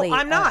sense. Really, No,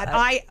 I'm not.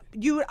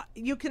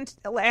 You can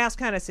ask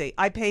Hennessy.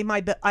 I pay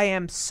my. I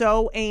am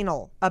so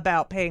anal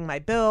about paying my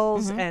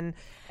bills and.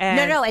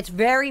 No, it's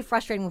very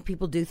frustrating when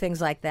people do things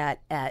like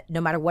that.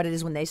 No matter what it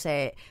is, when they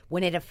say it,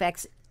 when it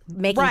affects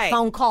making Right.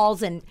 phone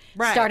calls and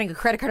Right. starting a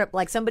credit card up,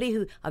 like somebody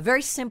who a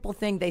very simple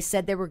thing they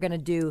said they were going to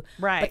do.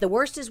 Right. But the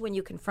worst is when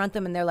you confront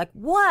them and they're like,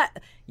 "What?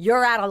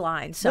 You're out of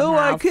line somehow." No,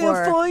 I can't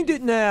for-" find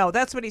it now.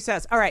 That's what he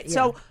says. All right,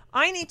 so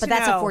I need to But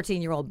that's know. a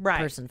 14-year-old Right.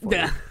 person for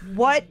you.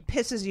 What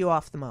pisses you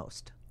off the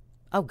most?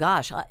 Oh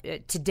gosh,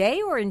 today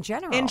or in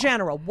general? In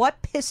general, what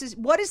is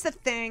the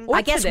thing?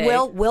 I guess today.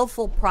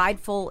 willful,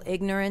 prideful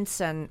ignorance,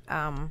 and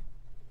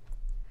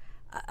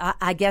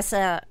I guess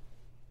I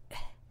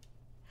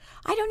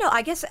don't know.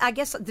 I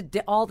guess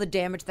all the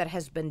damage that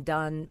has been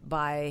done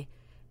by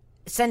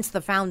since the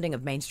founding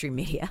of mainstream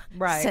media,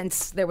 Right.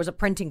 Since there was a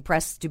printing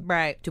press to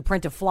Right. to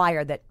print a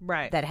flyer that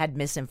Right. that had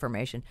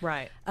misinformation,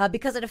 Right.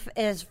 Because it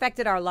has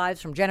affected our lives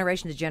from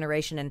generation to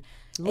generation, and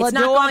La it's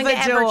not Dua going to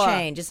ever Vidua.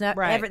 change. It's not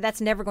Right. ever. That's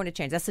never going to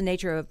change. That's the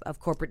nature of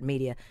corporate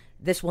media.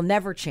 This will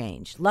never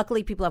change.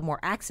 Luckily, people have more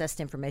access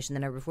to information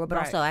than ever before, but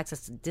Right. also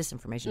access to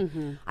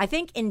disinformation. I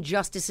think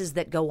injustices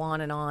that go on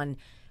and on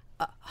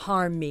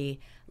harm me.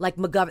 Like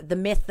McGovern, the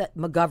myth that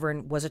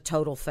McGovern was a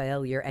total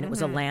failure and it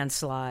was a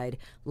landslide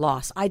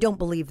loss. I don't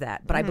believe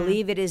that, but I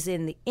believe it is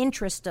in the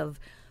interest of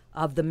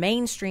the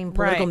mainstream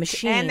political Right.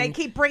 machine. And they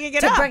keep bringing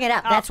it to up. bring it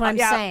up. That's what I'm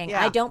yeah, saying.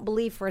 yeah. I don't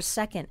believe for a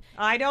second.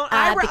 I don't.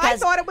 I because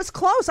thought it was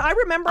close. I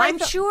remember. I'm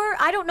sure.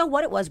 I don't know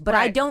what it was, but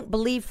I Right. don't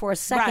believe for a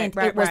second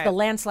Right, it was right. the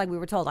landslide we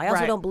were told. I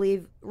also Right. don't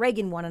believe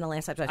Reagan won in a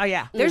landslide. Oh,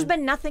 yeah. There's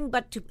been nothing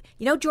but to.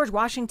 George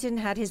Washington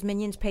had his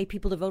minions pay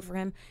people to vote for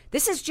him.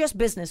 This is just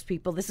business,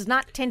 people. This is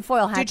not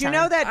tinfoil hat. Did you time.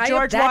 know that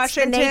George That's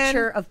Washington the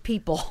nature of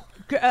people.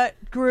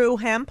 grew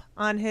hemp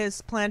on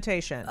his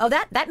plantation? Oh,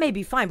 that may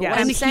be fine, but Yeah. what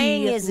I'm And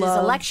saying he is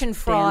loved election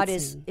fraud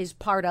dancing. is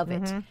part of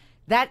it.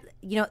 That,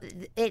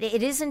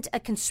 it isn't a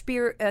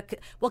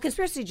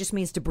conspiracy just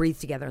means to breathe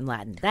together in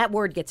Latin. That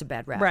word gets a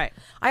bad rap. Right.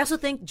 I also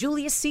think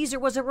Julius Caesar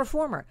was a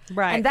reformer.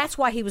 Right. And that's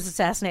why he was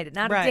assassinated,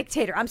 not a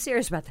dictator. I'm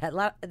serious about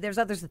that. There's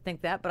others that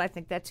think that, but I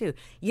think that too.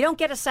 You don't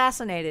get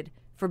assassinated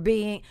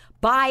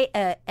by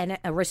an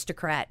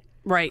aristocrat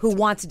right. who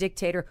wants a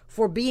dictator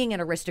for being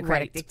an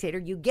aristocratic dictator.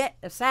 You get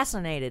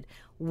assassinated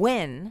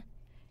when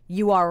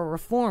you are a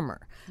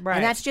reformer. Right.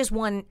 And that's just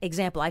one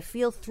example. I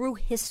feel through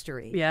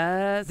history,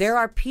 yes, there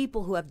are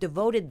people who have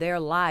devoted their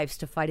lives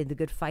to fighting the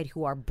good fight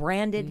who are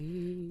branded,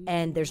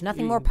 and there's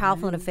nothing more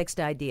powerful than a fixed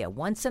idea.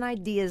 Once an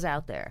idea is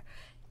out there,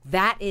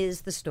 that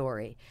is the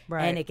story.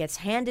 Right. And it gets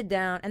handed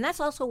down. And that's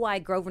also why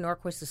Grover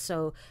Norquist is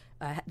so...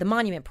 the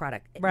Monument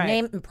Project.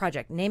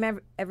 Name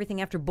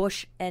everything after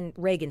Bush and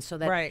Reagan so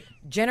that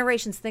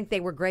generations think they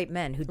were great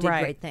men who did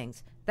great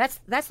things. That's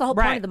the whole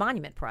point of the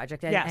Monument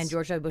Project and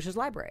George W. Bush's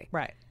library.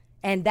 Right.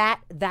 And that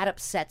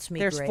upsets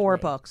me There's greatly. 4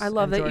 books. I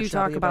love that George you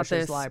talk W. about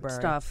Bush's this library.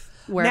 stuff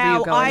wherever Now,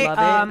 you go. I love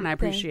it, and I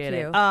appreciate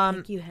Thank you. it.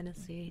 Thank you,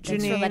 Hennessy.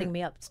 Thanks for Janine- letting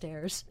me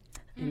upstairs.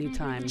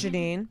 Anytime.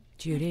 Janine,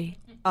 Judy.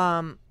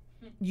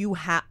 you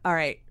have... All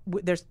right,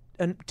 there's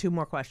 2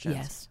 more questions.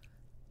 Yes.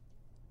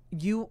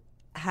 You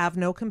have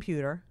no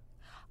computer.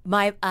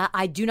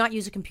 I do not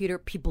use a computer.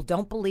 People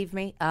don't believe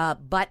me,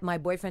 but my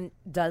boyfriend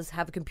does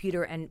have a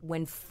computer, and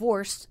when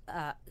forced,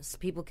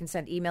 people can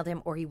send email to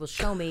him, or he will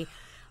show me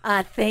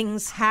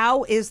things.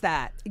 How is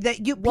that?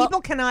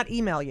 People cannot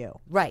email you,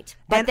 right?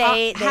 But And,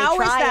 they how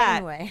try is that?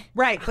 anyway.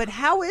 Right, but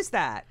how is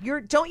that?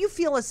 Don't you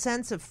feel a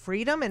sense of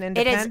freedom and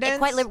independence? It is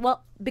quite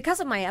well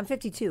because of I'm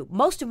 52.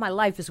 Most of my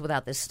life is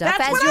without this stuff,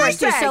 That's as what yours I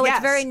too. say, So yes.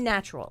 it's very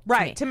natural,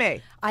 to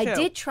me. I too.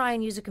 did try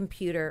and use a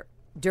computer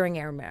during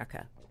Air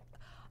America.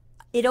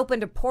 It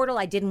opened a portal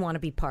I didn't want to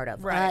be part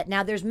of. Right.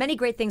 Now, there's many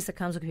great things that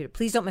comes with a computer.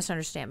 Please don't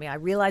misunderstand me. I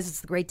realize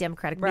it's the great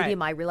democratic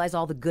medium. I realize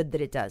all the good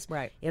that it does.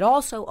 Right. It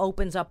also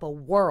opens up a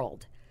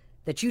world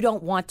that you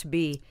don't want to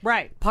be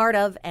part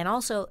of. And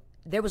also,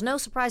 there was no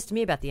surprise to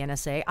me about the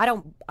NSA.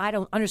 I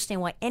don't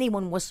understand why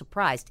anyone was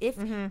surprised. If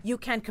you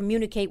can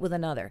communicate with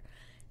another,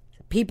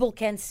 people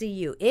can see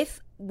you.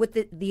 If with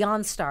the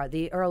OnStar,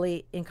 the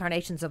early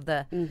incarnations of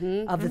the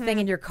thing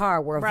in your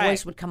car where a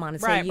voice would come on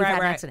and say you've had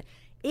an accident.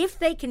 If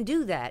they can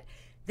do that,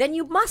 then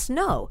you must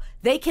know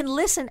they can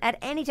listen at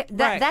any time.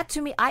 That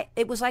to me,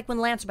 it was like when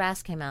Lance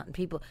Bass came out and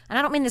people, and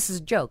I don't mean this as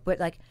a joke, but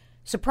like,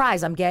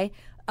 surprise, I'm gay.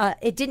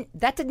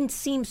 That didn't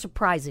seem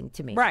surprising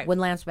to me when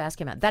Lance Bass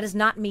came out. That is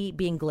not me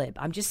being glib.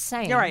 I'm just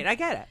saying. You're right. I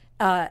get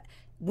it.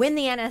 When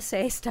the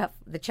NSA stuff,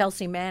 the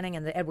Chelsea Manning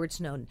and the Edward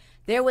Snowden,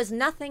 there was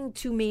nothing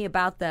to me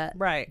about that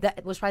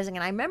that was surprising.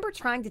 And I remember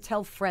trying to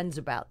tell friends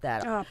about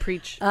that. Oh,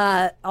 preach.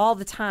 All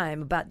the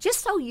time about, just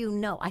so you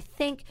know, I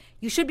think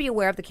you should be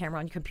aware of the camera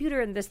on your computer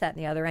and this, that,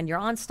 and the other, and you're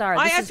on Star.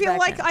 I feel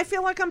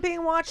like I'm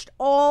being watched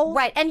all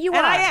and you are.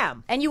 And I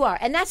am. And you are.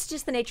 And that's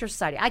just the nature of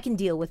society. I can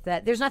deal with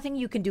that. There's nothing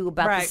you can do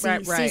about the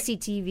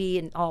CCTV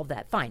and all of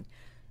that. Fine.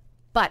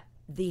 But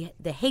the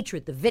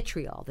hatred, the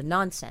vitriol, the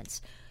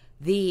nonsense,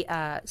 the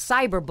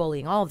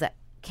cyberbullying, all of that,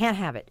 can't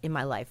have it in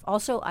my life.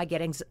 Also, I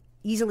get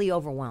easily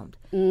overwhelmed.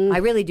 I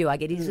really do. I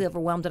get easily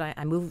overwhelmed, and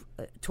I move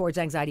towards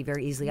anxiety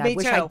very easily. I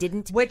wish I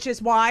didn't. Which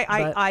is why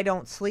I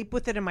don't sleep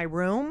with it in my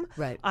room.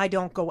 Right. I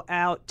don't go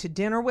out to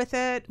dinner with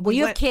it. Well,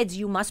 you have kids.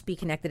 You must be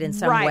connected in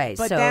some way.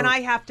 But then I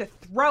have to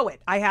throw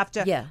it. I have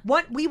to. Yeah.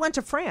 We went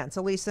to France,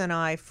 Elisa and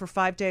I, for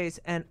 5 days,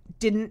 and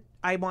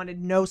I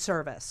wanted no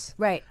service.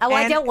 Right. Oh,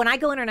 I don't. When I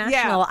go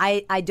international,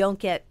 I don't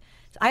get.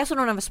 I also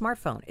don't have a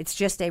smartphone. It's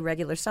just a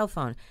regular cell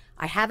phone.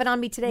 I have it on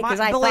me today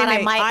because I thought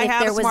I might if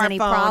there was any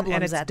problems.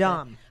 And it's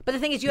dumb. But the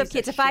thing is, you have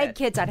kids. If I had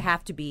kids, I'd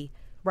have to be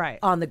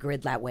on the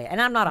grid that way.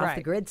 And I'm not off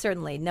the grid.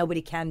 Certainly,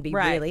 nobody can be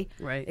really,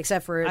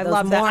 except for those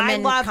Mormon I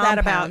love that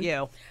about compound.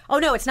 you. Oh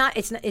no, it's not.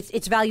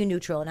 It's value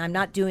neutral, and I'm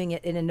not doing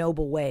it in a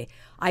noble way.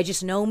 I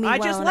just know me. I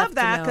well just enough love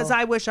that to know. because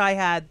I wish I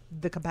had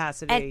the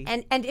capacity.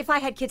 And if I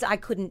had kids, I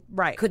couldn't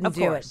of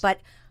do course. it.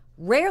 But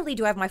rarely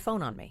do I have my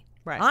phone on me.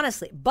 Right.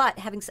 Honestly, but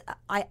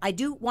I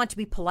do want to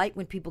be polite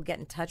when people get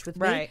in touch with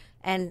me, Right.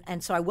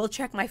 and so I will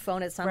check my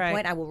phone at some Right.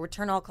 point. I will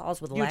return all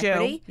calls with You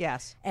alacrity, do,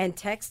 yes. and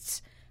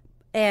texts,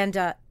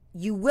 and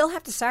you will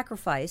have to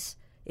sacrifice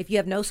if you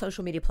have no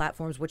social media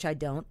platforms, which I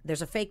don't.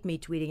 There's a fake me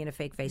tweeting and a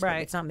fake Facebook.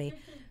 Right. It's not me.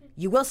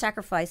 You will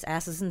sacrifice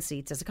asses and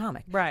seats as a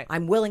comic. Right.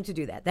 I'm willing to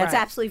do that. That's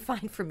Right. absolutely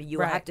fine for me. You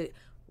Right. have to.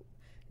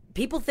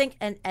 People think,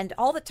 and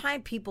all the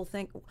time, people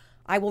think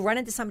I will run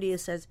into somebody who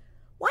says,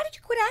 "Why did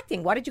you quit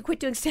acting? Why did you quit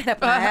doing stand-up?"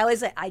 And I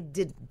always say, "I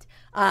didn't.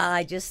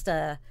 I just."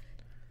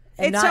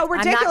 It's not, so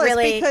ridiculous I'm not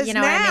really, because you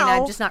know what I mean? now-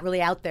 I'm just not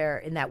really out there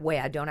in that way.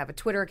 I don't have a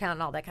Twitter account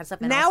and all that kind of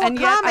stuff. And Now also- a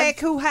comic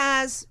who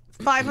has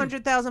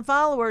 500,000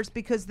 followers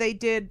because they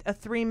did a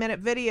 3-minute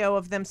video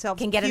of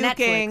themselves Can get a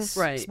puking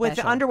Netflix with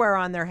special. underwear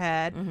on their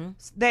head.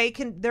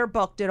 They're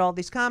booked at all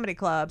these comedy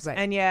clubs,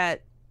 and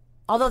yet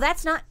Although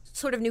that's not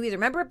sort of new either.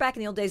 Remember back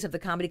in the old days of the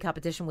comedy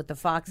competition with the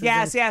Foxes?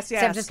 Yes, in yes, San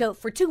yes. Francisco,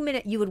 for 2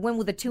 minutes, you would win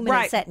with a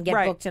 2-minute set and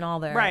get booked in all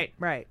their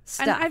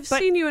stuff. And I've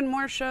seen you in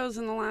more shows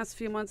in the last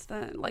few months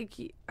than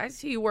I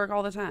see you work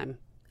all the time.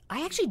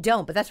 I actually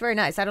don't, but that's very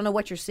nice. I don't know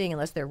what you're seeing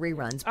unless they're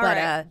reruns. All but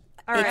right.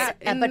 All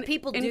right. but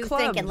people in do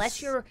clubs. think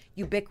unless you're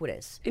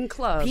ubiquitous In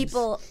clubs.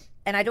 people.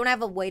 And I don't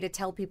have a way to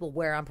tell people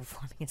where I'm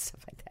performing and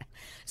stuff like that.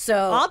 So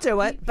I'll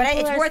do it. But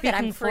People it's are worth it. I'm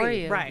speaking for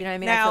free. you. Right. You know what I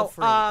mean? Now, I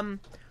feel free.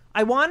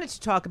 I wanted to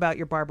talk about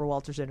your Barbara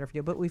Walters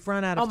interview, but we've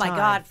run out of Oh my time.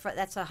 God,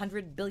 that's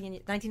 100 billion.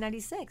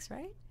 1996,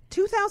 right?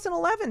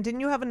 2011.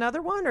 Didn't you have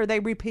another one, or they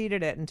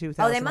repeated it in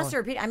 2000? Oh, they must have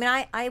repeated. I mean,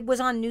 I was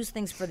on news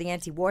things for the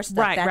anti-war stuff.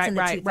 Right, That's right, in the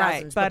right, 2000s.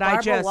 right. But I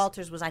Barbara just-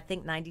 Walters was, I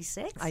think,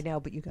 96. I know,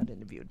 but you got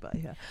interviewed by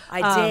her.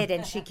 I did,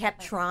 and she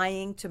kept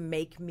trying to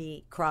make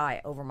me cry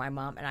over my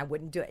mom, and I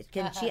wouldn't do it.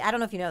 I don't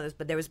know if you know this,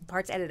 but there was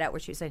parts edited out where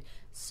she was saying,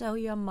 "So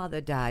your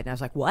mother died," and I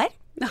was like, "What?"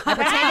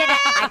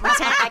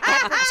 I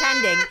kept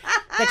pretending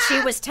that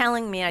she was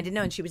telling me, and I didn't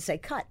know, and she would say,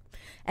 "Cut."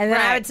 And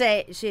then I Right. would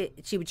say,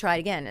 she would try it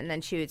again, and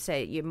then she would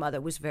say, "Your mother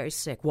was very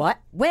sick." What?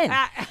 When?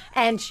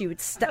 And she would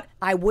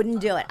I wouldn't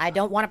do it. I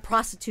don't want to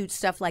prostitute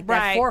stuff like that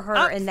Right. for her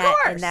Of in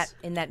course.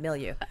 that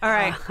milieu. All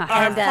right.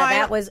 And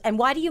that was. And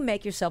why do you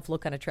make yourself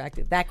look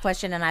unattractive? That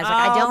question, and I was like,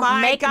 I Oh, don't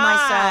my make God.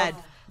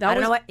 myself. I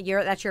don't know what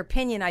that's your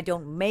opinion. I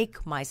don't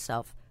make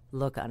myself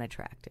look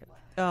unattractive.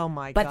 Oh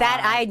my But God.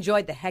 that I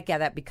enjoyed the heck out of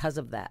that because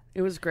of that.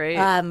 It was great.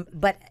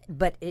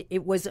 But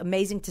it was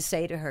amazing to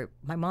say to her,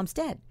 my mom's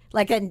dead.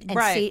 Like and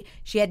Right.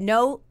 she had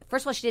no.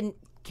 First of all, she didn't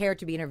care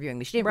to be interviewing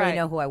me. She didn't really Right.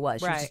 know who I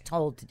was. She was Right. just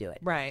told to do it.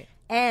 Right.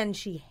 And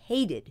she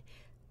hated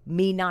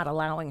me not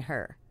allowing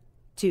her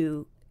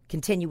to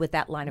continue with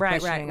that line of Right,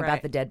 questioning right, about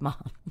right. the dead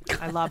mom.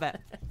 I love it.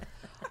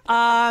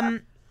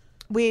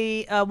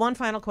 We one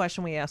final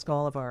question we ask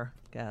all of our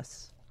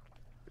guests: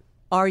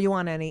 are you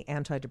on any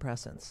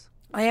antidepressants?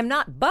 I am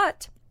not,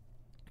 but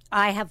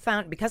I have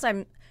found, because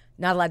I'm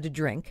not allowed to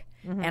drink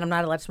and I'm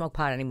not allowed to smoke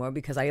pot anymore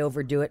because I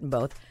overdo it in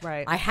both.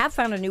 Right. I have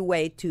found a new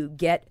way to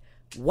get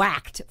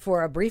whacked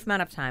for a brief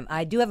amount of time.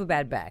 I do have a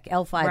bad back,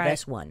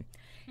 L5S1.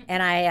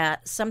 And I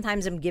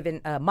sometimes am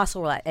given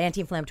muscle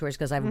anti-inflammatories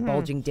because I have a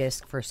bulging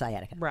disc for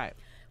sciatica. Right.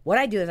 What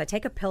I do is I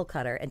take a pill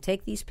cutter and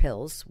take these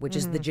pills, which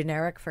is the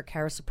generic for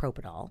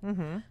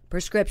carisopropidol,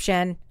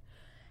 prescription,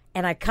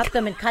 and I cut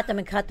them and cut them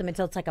and cut them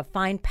until it's like a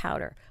fine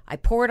powder. I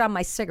pour it on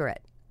my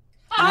cigarette.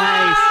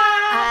 Nice.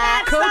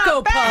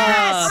 Cocoa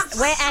Puffs.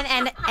 Wait,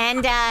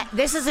 and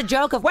this is a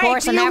joke, of Wait,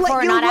 course, do and you therefore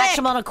lick- you not lick-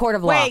 actionable in a court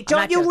of law. Wait, I'm don't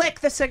not you joking. lick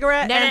the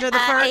cigarette No, under the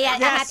fur? yeah, I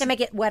Yes. have to make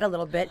it wet a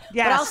little bit.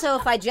 Yes. But also,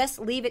 if I just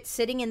leave it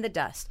sitting in the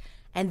dust,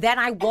 and then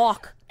I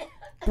walk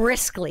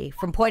briskly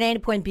from point A to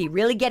point B,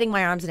 really getting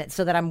my arms in it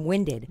so that I'm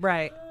winded,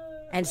 Right.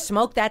 and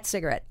smoke that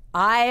cigarette,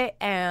 I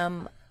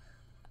am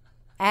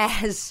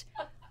as...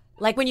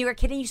 Like when you were a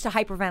kid and you used to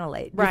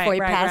hyperventilate before Right,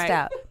 you right, passed right.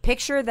 out.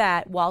 Picture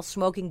that while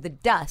smoking the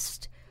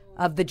dust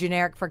of the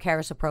generic for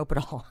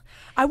carisopropidol.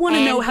 I want to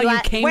And know how you you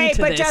got- came Wait,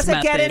 to but this does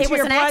it get method. into It was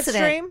your an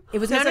accident. bloodstream? It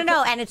was Does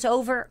no, and it's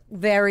over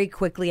very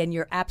quickly, and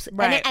you're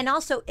absolutely Right. and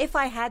also if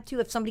I had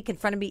to, if somebody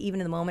confronted me even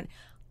in the moment,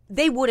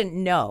 they wouldn't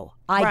know.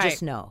 I Right.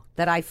 just know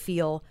that I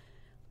feel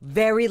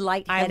very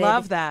lightheaded.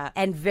 love that.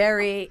 and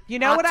very. You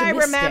know what I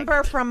optimistic.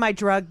 remember from my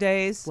drug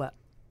days? What?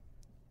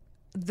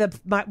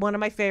 One of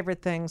my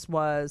favorite things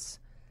was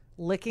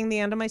licking the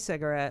end of my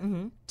cigarette,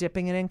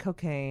 dipping it in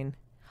cocaine.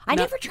 I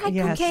never tried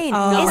yes. cocaine.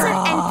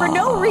 Oh. And for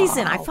no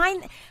reason. I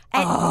find,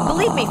 and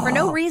believe me, for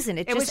no reason.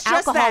 It was just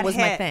just alcohol that was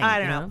my hit. thing. I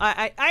don't you know.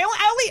 I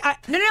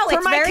No, for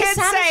it's my very kids'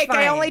 sake, I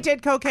satisfying. only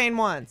did cocaine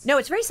once. No,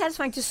 it's very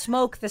satisfying to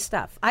smoke the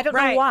stuff. I don't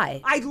Right. know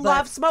why. I but-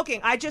 love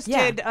smoking. I just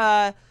Yeah. did.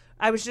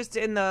 I was just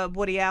in the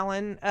Woody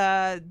Allen,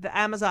 the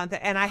Amazon thing,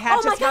 and I had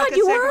Oh to my smoke God, a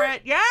you were?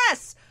 cigarette.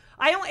 Yes,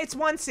 it's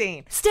one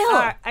scene.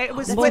 Still. it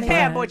was That's with him,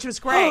 amazing. which was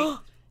great.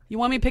 You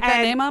want me to pick that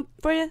And- name up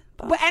for you?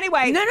 But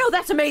anyway, No,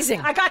 that's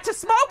amazing. I got to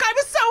smoke. I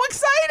was so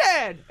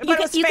excited. But it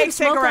was you fake can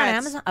smoke cigarettes. on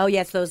Amazon. Oh,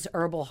 yes, those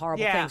herbal,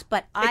 horrible Yeah, things.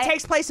 But it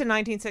takes place in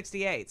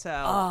 1968.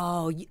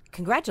 So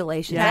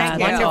congratulations. Yeah, That's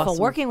thank you. wonderful.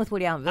 Awesome. Working with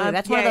Woody Allen. Really,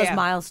 that's one of yeah, those yeah.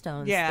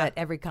 milestones Yeah. that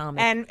every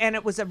comic. and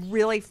it was a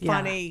really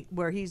funny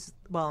where he's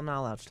I'm not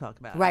allowed to talk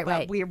about it. Right,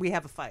 but right. We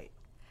have a fight.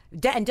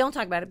 And don't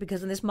talk about it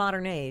because in this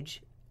modern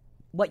age,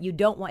 what you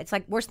don't want, it's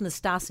like worse than the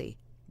Stasi.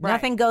 Right.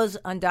 Nothing goes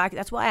undocumented.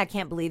 That's why I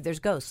can't believe there's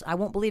ghosts. I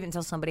won't believe it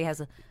until somebody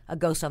has a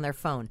ghost on their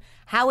phone.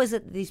 How is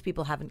it that these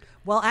people haven't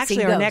Well, actually,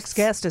 seen our ghosts? next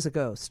guest is a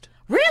ghost.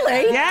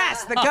 Really?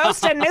 Yes, the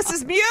ghost and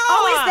Mrs. Muir.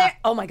 Oh, is there?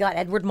 Oh, my God.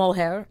 Edward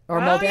Mulhare.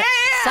 Or Mulder. yeah.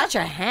 Such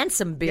a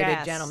handsome bearded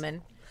Yes.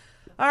 gentleman.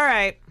 All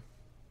right.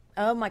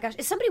 Oh, my gosh.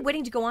 Is somebody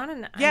waiting to go on?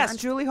 And Yes, I'm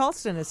Julie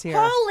Holston is here.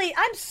 Holy,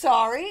 I'm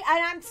sorry.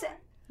 And I'm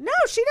No,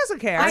 she doesn't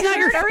care. I know She's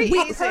you're very a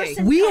easy.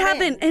 person. We come in,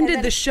 haven't and ended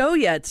then- the show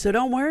yet, so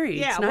don't worry.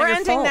 Yeah, it's not we're your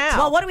ending fault. now.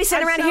 Well, what are we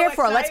sitting I'm around so here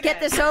for? Let's get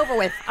excited. this over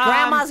with.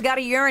 Grandma's got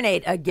to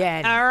urinate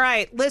again. All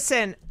right,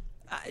 listen.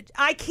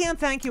 I can't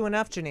thank you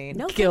enough, Janine.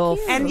 No, thank Gilf.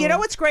 you. And you know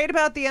what's great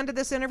about the end of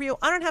this interview?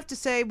 I don't have to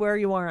say where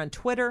you are on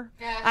Twitter.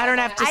 I don't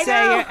have to I say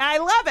know. I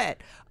love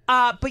it.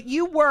 But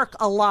you work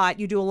a lot.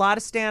 You do a lot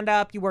of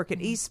stand-up. You work at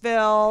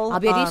Eastville. I'll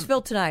be at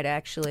Eastville tonight,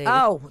 actually.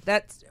 Oh,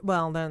 that's,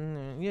 well,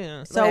 then,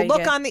 yeah. So There you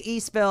look go. on the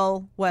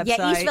Eastville website.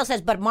 Yeah, Eastville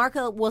says, but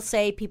Marco will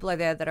say people are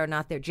there that are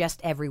not there just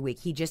every week.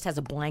 He just has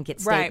a blanket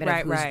statement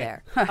of who's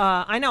there.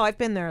 I know. I've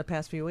been there the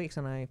past few weeks,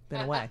 and I've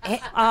been away.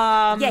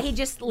 Yeah, he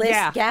just lists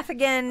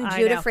Gaffigan, I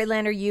Judah know.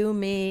 Friedlander, you,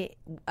 me,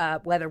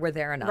 whether we're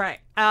there or not. Right.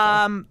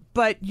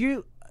 But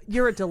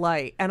you're a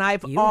delight, and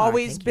I've You are,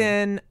 always thank you.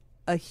 been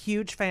a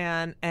huge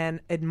fan and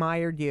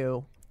admired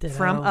you Ditto.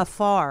 from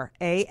afar.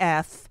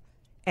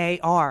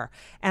 AFAR.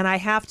 And I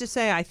have to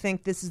say, I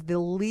think this is the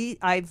least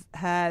I've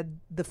had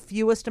the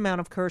fewest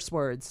amount of curse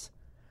words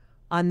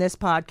on this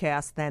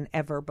podcast than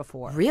ever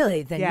before.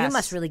 Really? Then you Yes.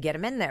 must really get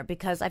him in there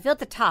because I feel at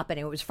the top, and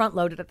it was front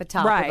loaded at the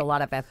top Right. with a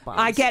lot of F-bombs.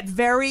 I get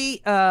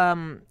very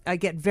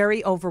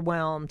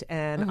overwhelmed,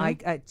 and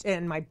I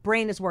and my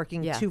brain is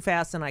working Yeah. too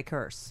fast, and I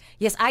curse.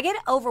 Yes, I get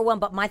overwhelmed,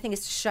 but my thing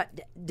is to shut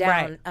down.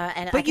 Right.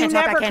 And But I you can't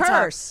talk, I never can't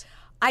talk. curse.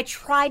 I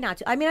try not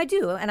to. I mean, I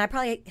do, and I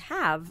probably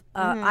have.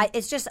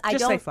 It's just I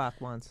Just don't. say fuck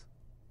once.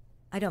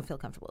 I don't feel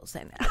comfortable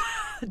saying that.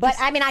 But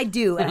I mean, I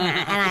do, and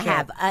I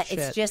have. Shit.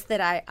 It's just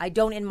that I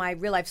don't in my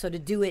real life. So to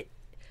do it,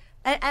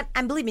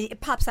 and believe me,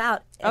 it pops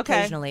out Okay.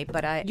 occasionally,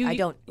 but I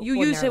don't. You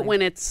use it ordinarily.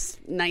 when it's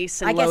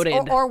nice and I guess,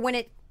 loaded. or when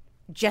it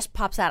just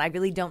pops out. I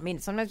really don't mean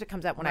it. Sometimes it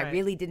comes out when I Right.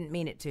 really didn't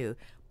mean it to,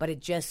 but it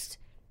just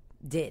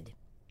did.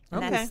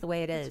 And Okay. that's the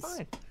way it is.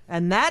 Fine.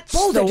 And that's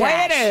Boulder the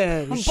way Dash.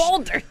 it is.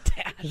 Boulder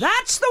Dash.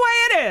 That's the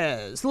way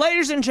it is.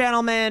 Ladies and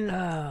gentlemen,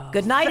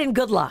 Good night and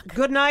good luck.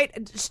 good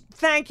night.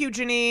 Thank you,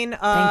 Janine.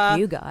 Thank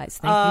you, guys.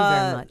 Thank you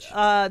very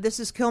much.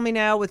 This is Kill Me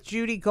Now with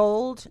Judy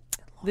Gold.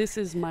 This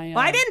is my.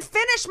 I didn't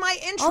finish my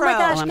intro. Oh my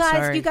gosh, I'm guys,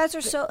 sorry. you guys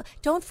are so.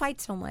 Don't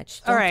fight so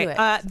much. Don't All right. do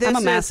it. This I'm a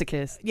is-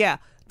 masochist. Yeah.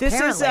 This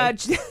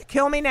Apparently. is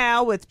Kill Me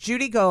Now with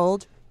Judy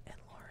Gold. And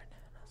Lauren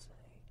Hennessy.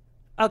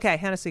 Okay,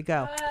 Hennessy,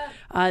 go.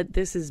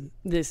 This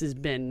has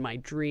been my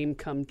dream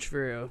come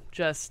true.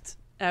 Just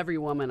every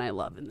woman I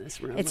love in this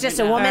room. It's right just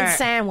a now. woman's All right.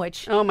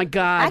 sandwich. Oh my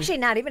god! Actually,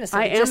 not even a I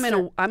sandwich. am just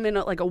in I'm in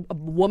like a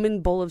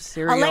woman bowl of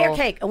cereal. a layer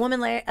cake. A woman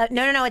layer.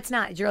 No, it's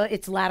not.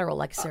 It's lateral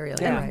like cereal.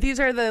 And You're right. these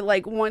are the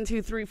like 1,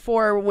 2, 3,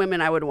 4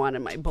 women I would want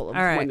in my bowl of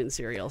All right. women's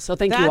cereal. So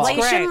thank That's you all. Well, you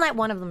great. shouldn't let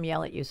one of them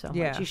yell at you so much.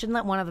 Yeah. You shouldn't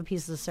let one of the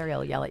pieces of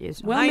cereal yell at you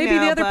so Well, much. I maybe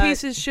know, the other but-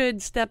 pieces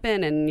should step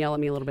in and yell at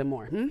me a little bit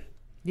more.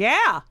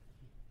 Yeah.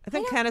 I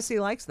think Hennessy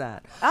likes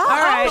that. Oh, All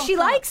right. she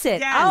likes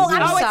it. Yes. Oh,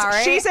 I'm it's-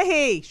 sorry. She's a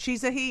he.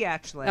 She's a he,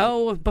 actually.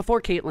 Oh, before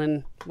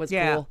Caitlin was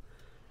Yeah. cool.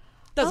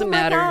 Doesn't Oh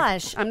my matter.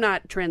 gosh. I'm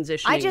not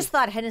transitioning. I just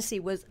thought Hennessy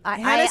was.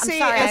 Hennessy I'm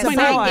sorry. is I a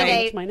assigned boy.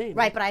 it It's my name.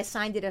 Right, but I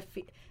assigned it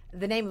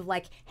the name of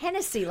like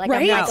Hennessy, like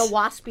Right. like a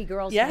waspy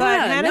girl's Yeah. name. But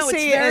no, Hennessy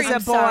it's very- is a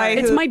I'm boy sorry. who,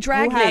 It's my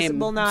drag who has- name.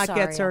 will not Sorry,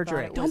 get I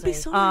surgery. thought it Don't was be a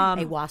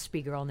sorry.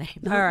 waspy girl name.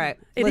 All right.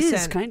 It is,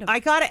 Listen, kind of. I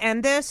got to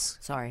end this.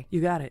 Sorry.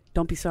 You got it.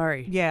 Don't be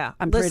sorry. Yeah.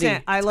 I'm Listen,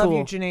 pretty. I It's love cool.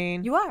 you,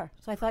 Janine. You are.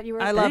 So I thought you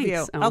were. I love Thanks.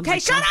 you. Oh Okay, my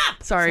shut God.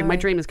 up. Sorry, my Sorry.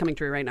 dream is coming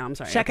true right now. I'm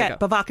sorry. Check Okay, it.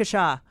 go.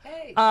 Bavakasha.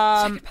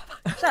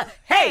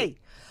 Hey.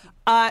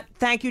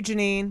 Thank you,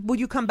 Janine. Will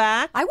you come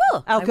back? I will.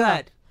 Oh, I will.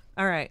 good.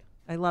 All right.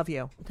 I love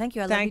you. Thank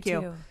you. I love Thank you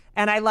you. too.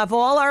 And I love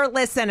all our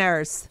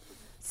listeners.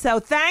 So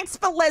thanks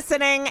for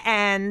listening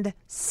and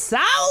so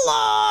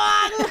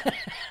long.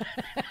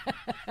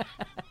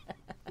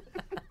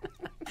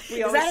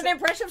 Is that an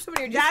impression of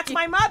somebody? Or just That's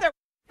my mother.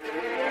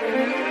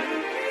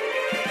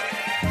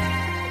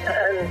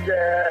 And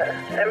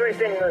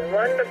everything was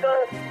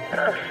wonderful.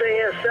 I'll see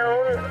you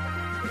soon.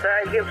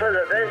 Thank you for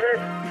the visit.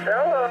 So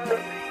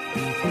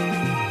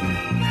long.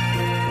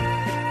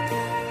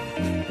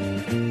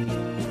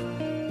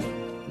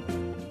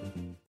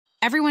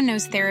 Everyone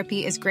knows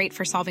therapy is great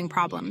for solving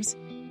problems,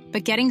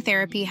 but getting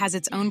therapy has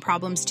its own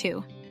problems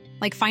too,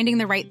 like finding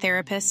the right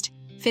therapist,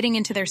 fitting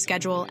into their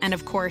schedule, and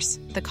of course,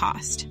 the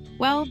cost.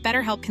 Well,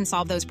 BetterHelp can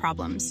solve those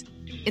problems.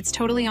 It's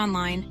totally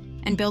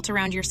online and built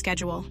around your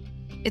schedule.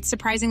 It's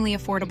surprisingly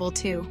affordable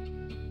too.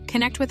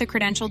 Connect with a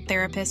credentialed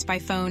therapist by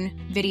phone,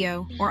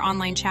 video, or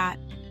online chat,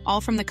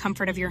 all from the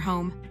comfort of your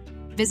home.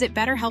 Visit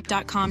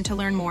BetterHelp.com to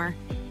learn more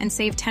and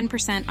save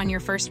 10% on your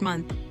first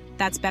month.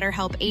 That's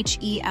BetterHelp,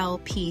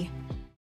 H-E-L-P.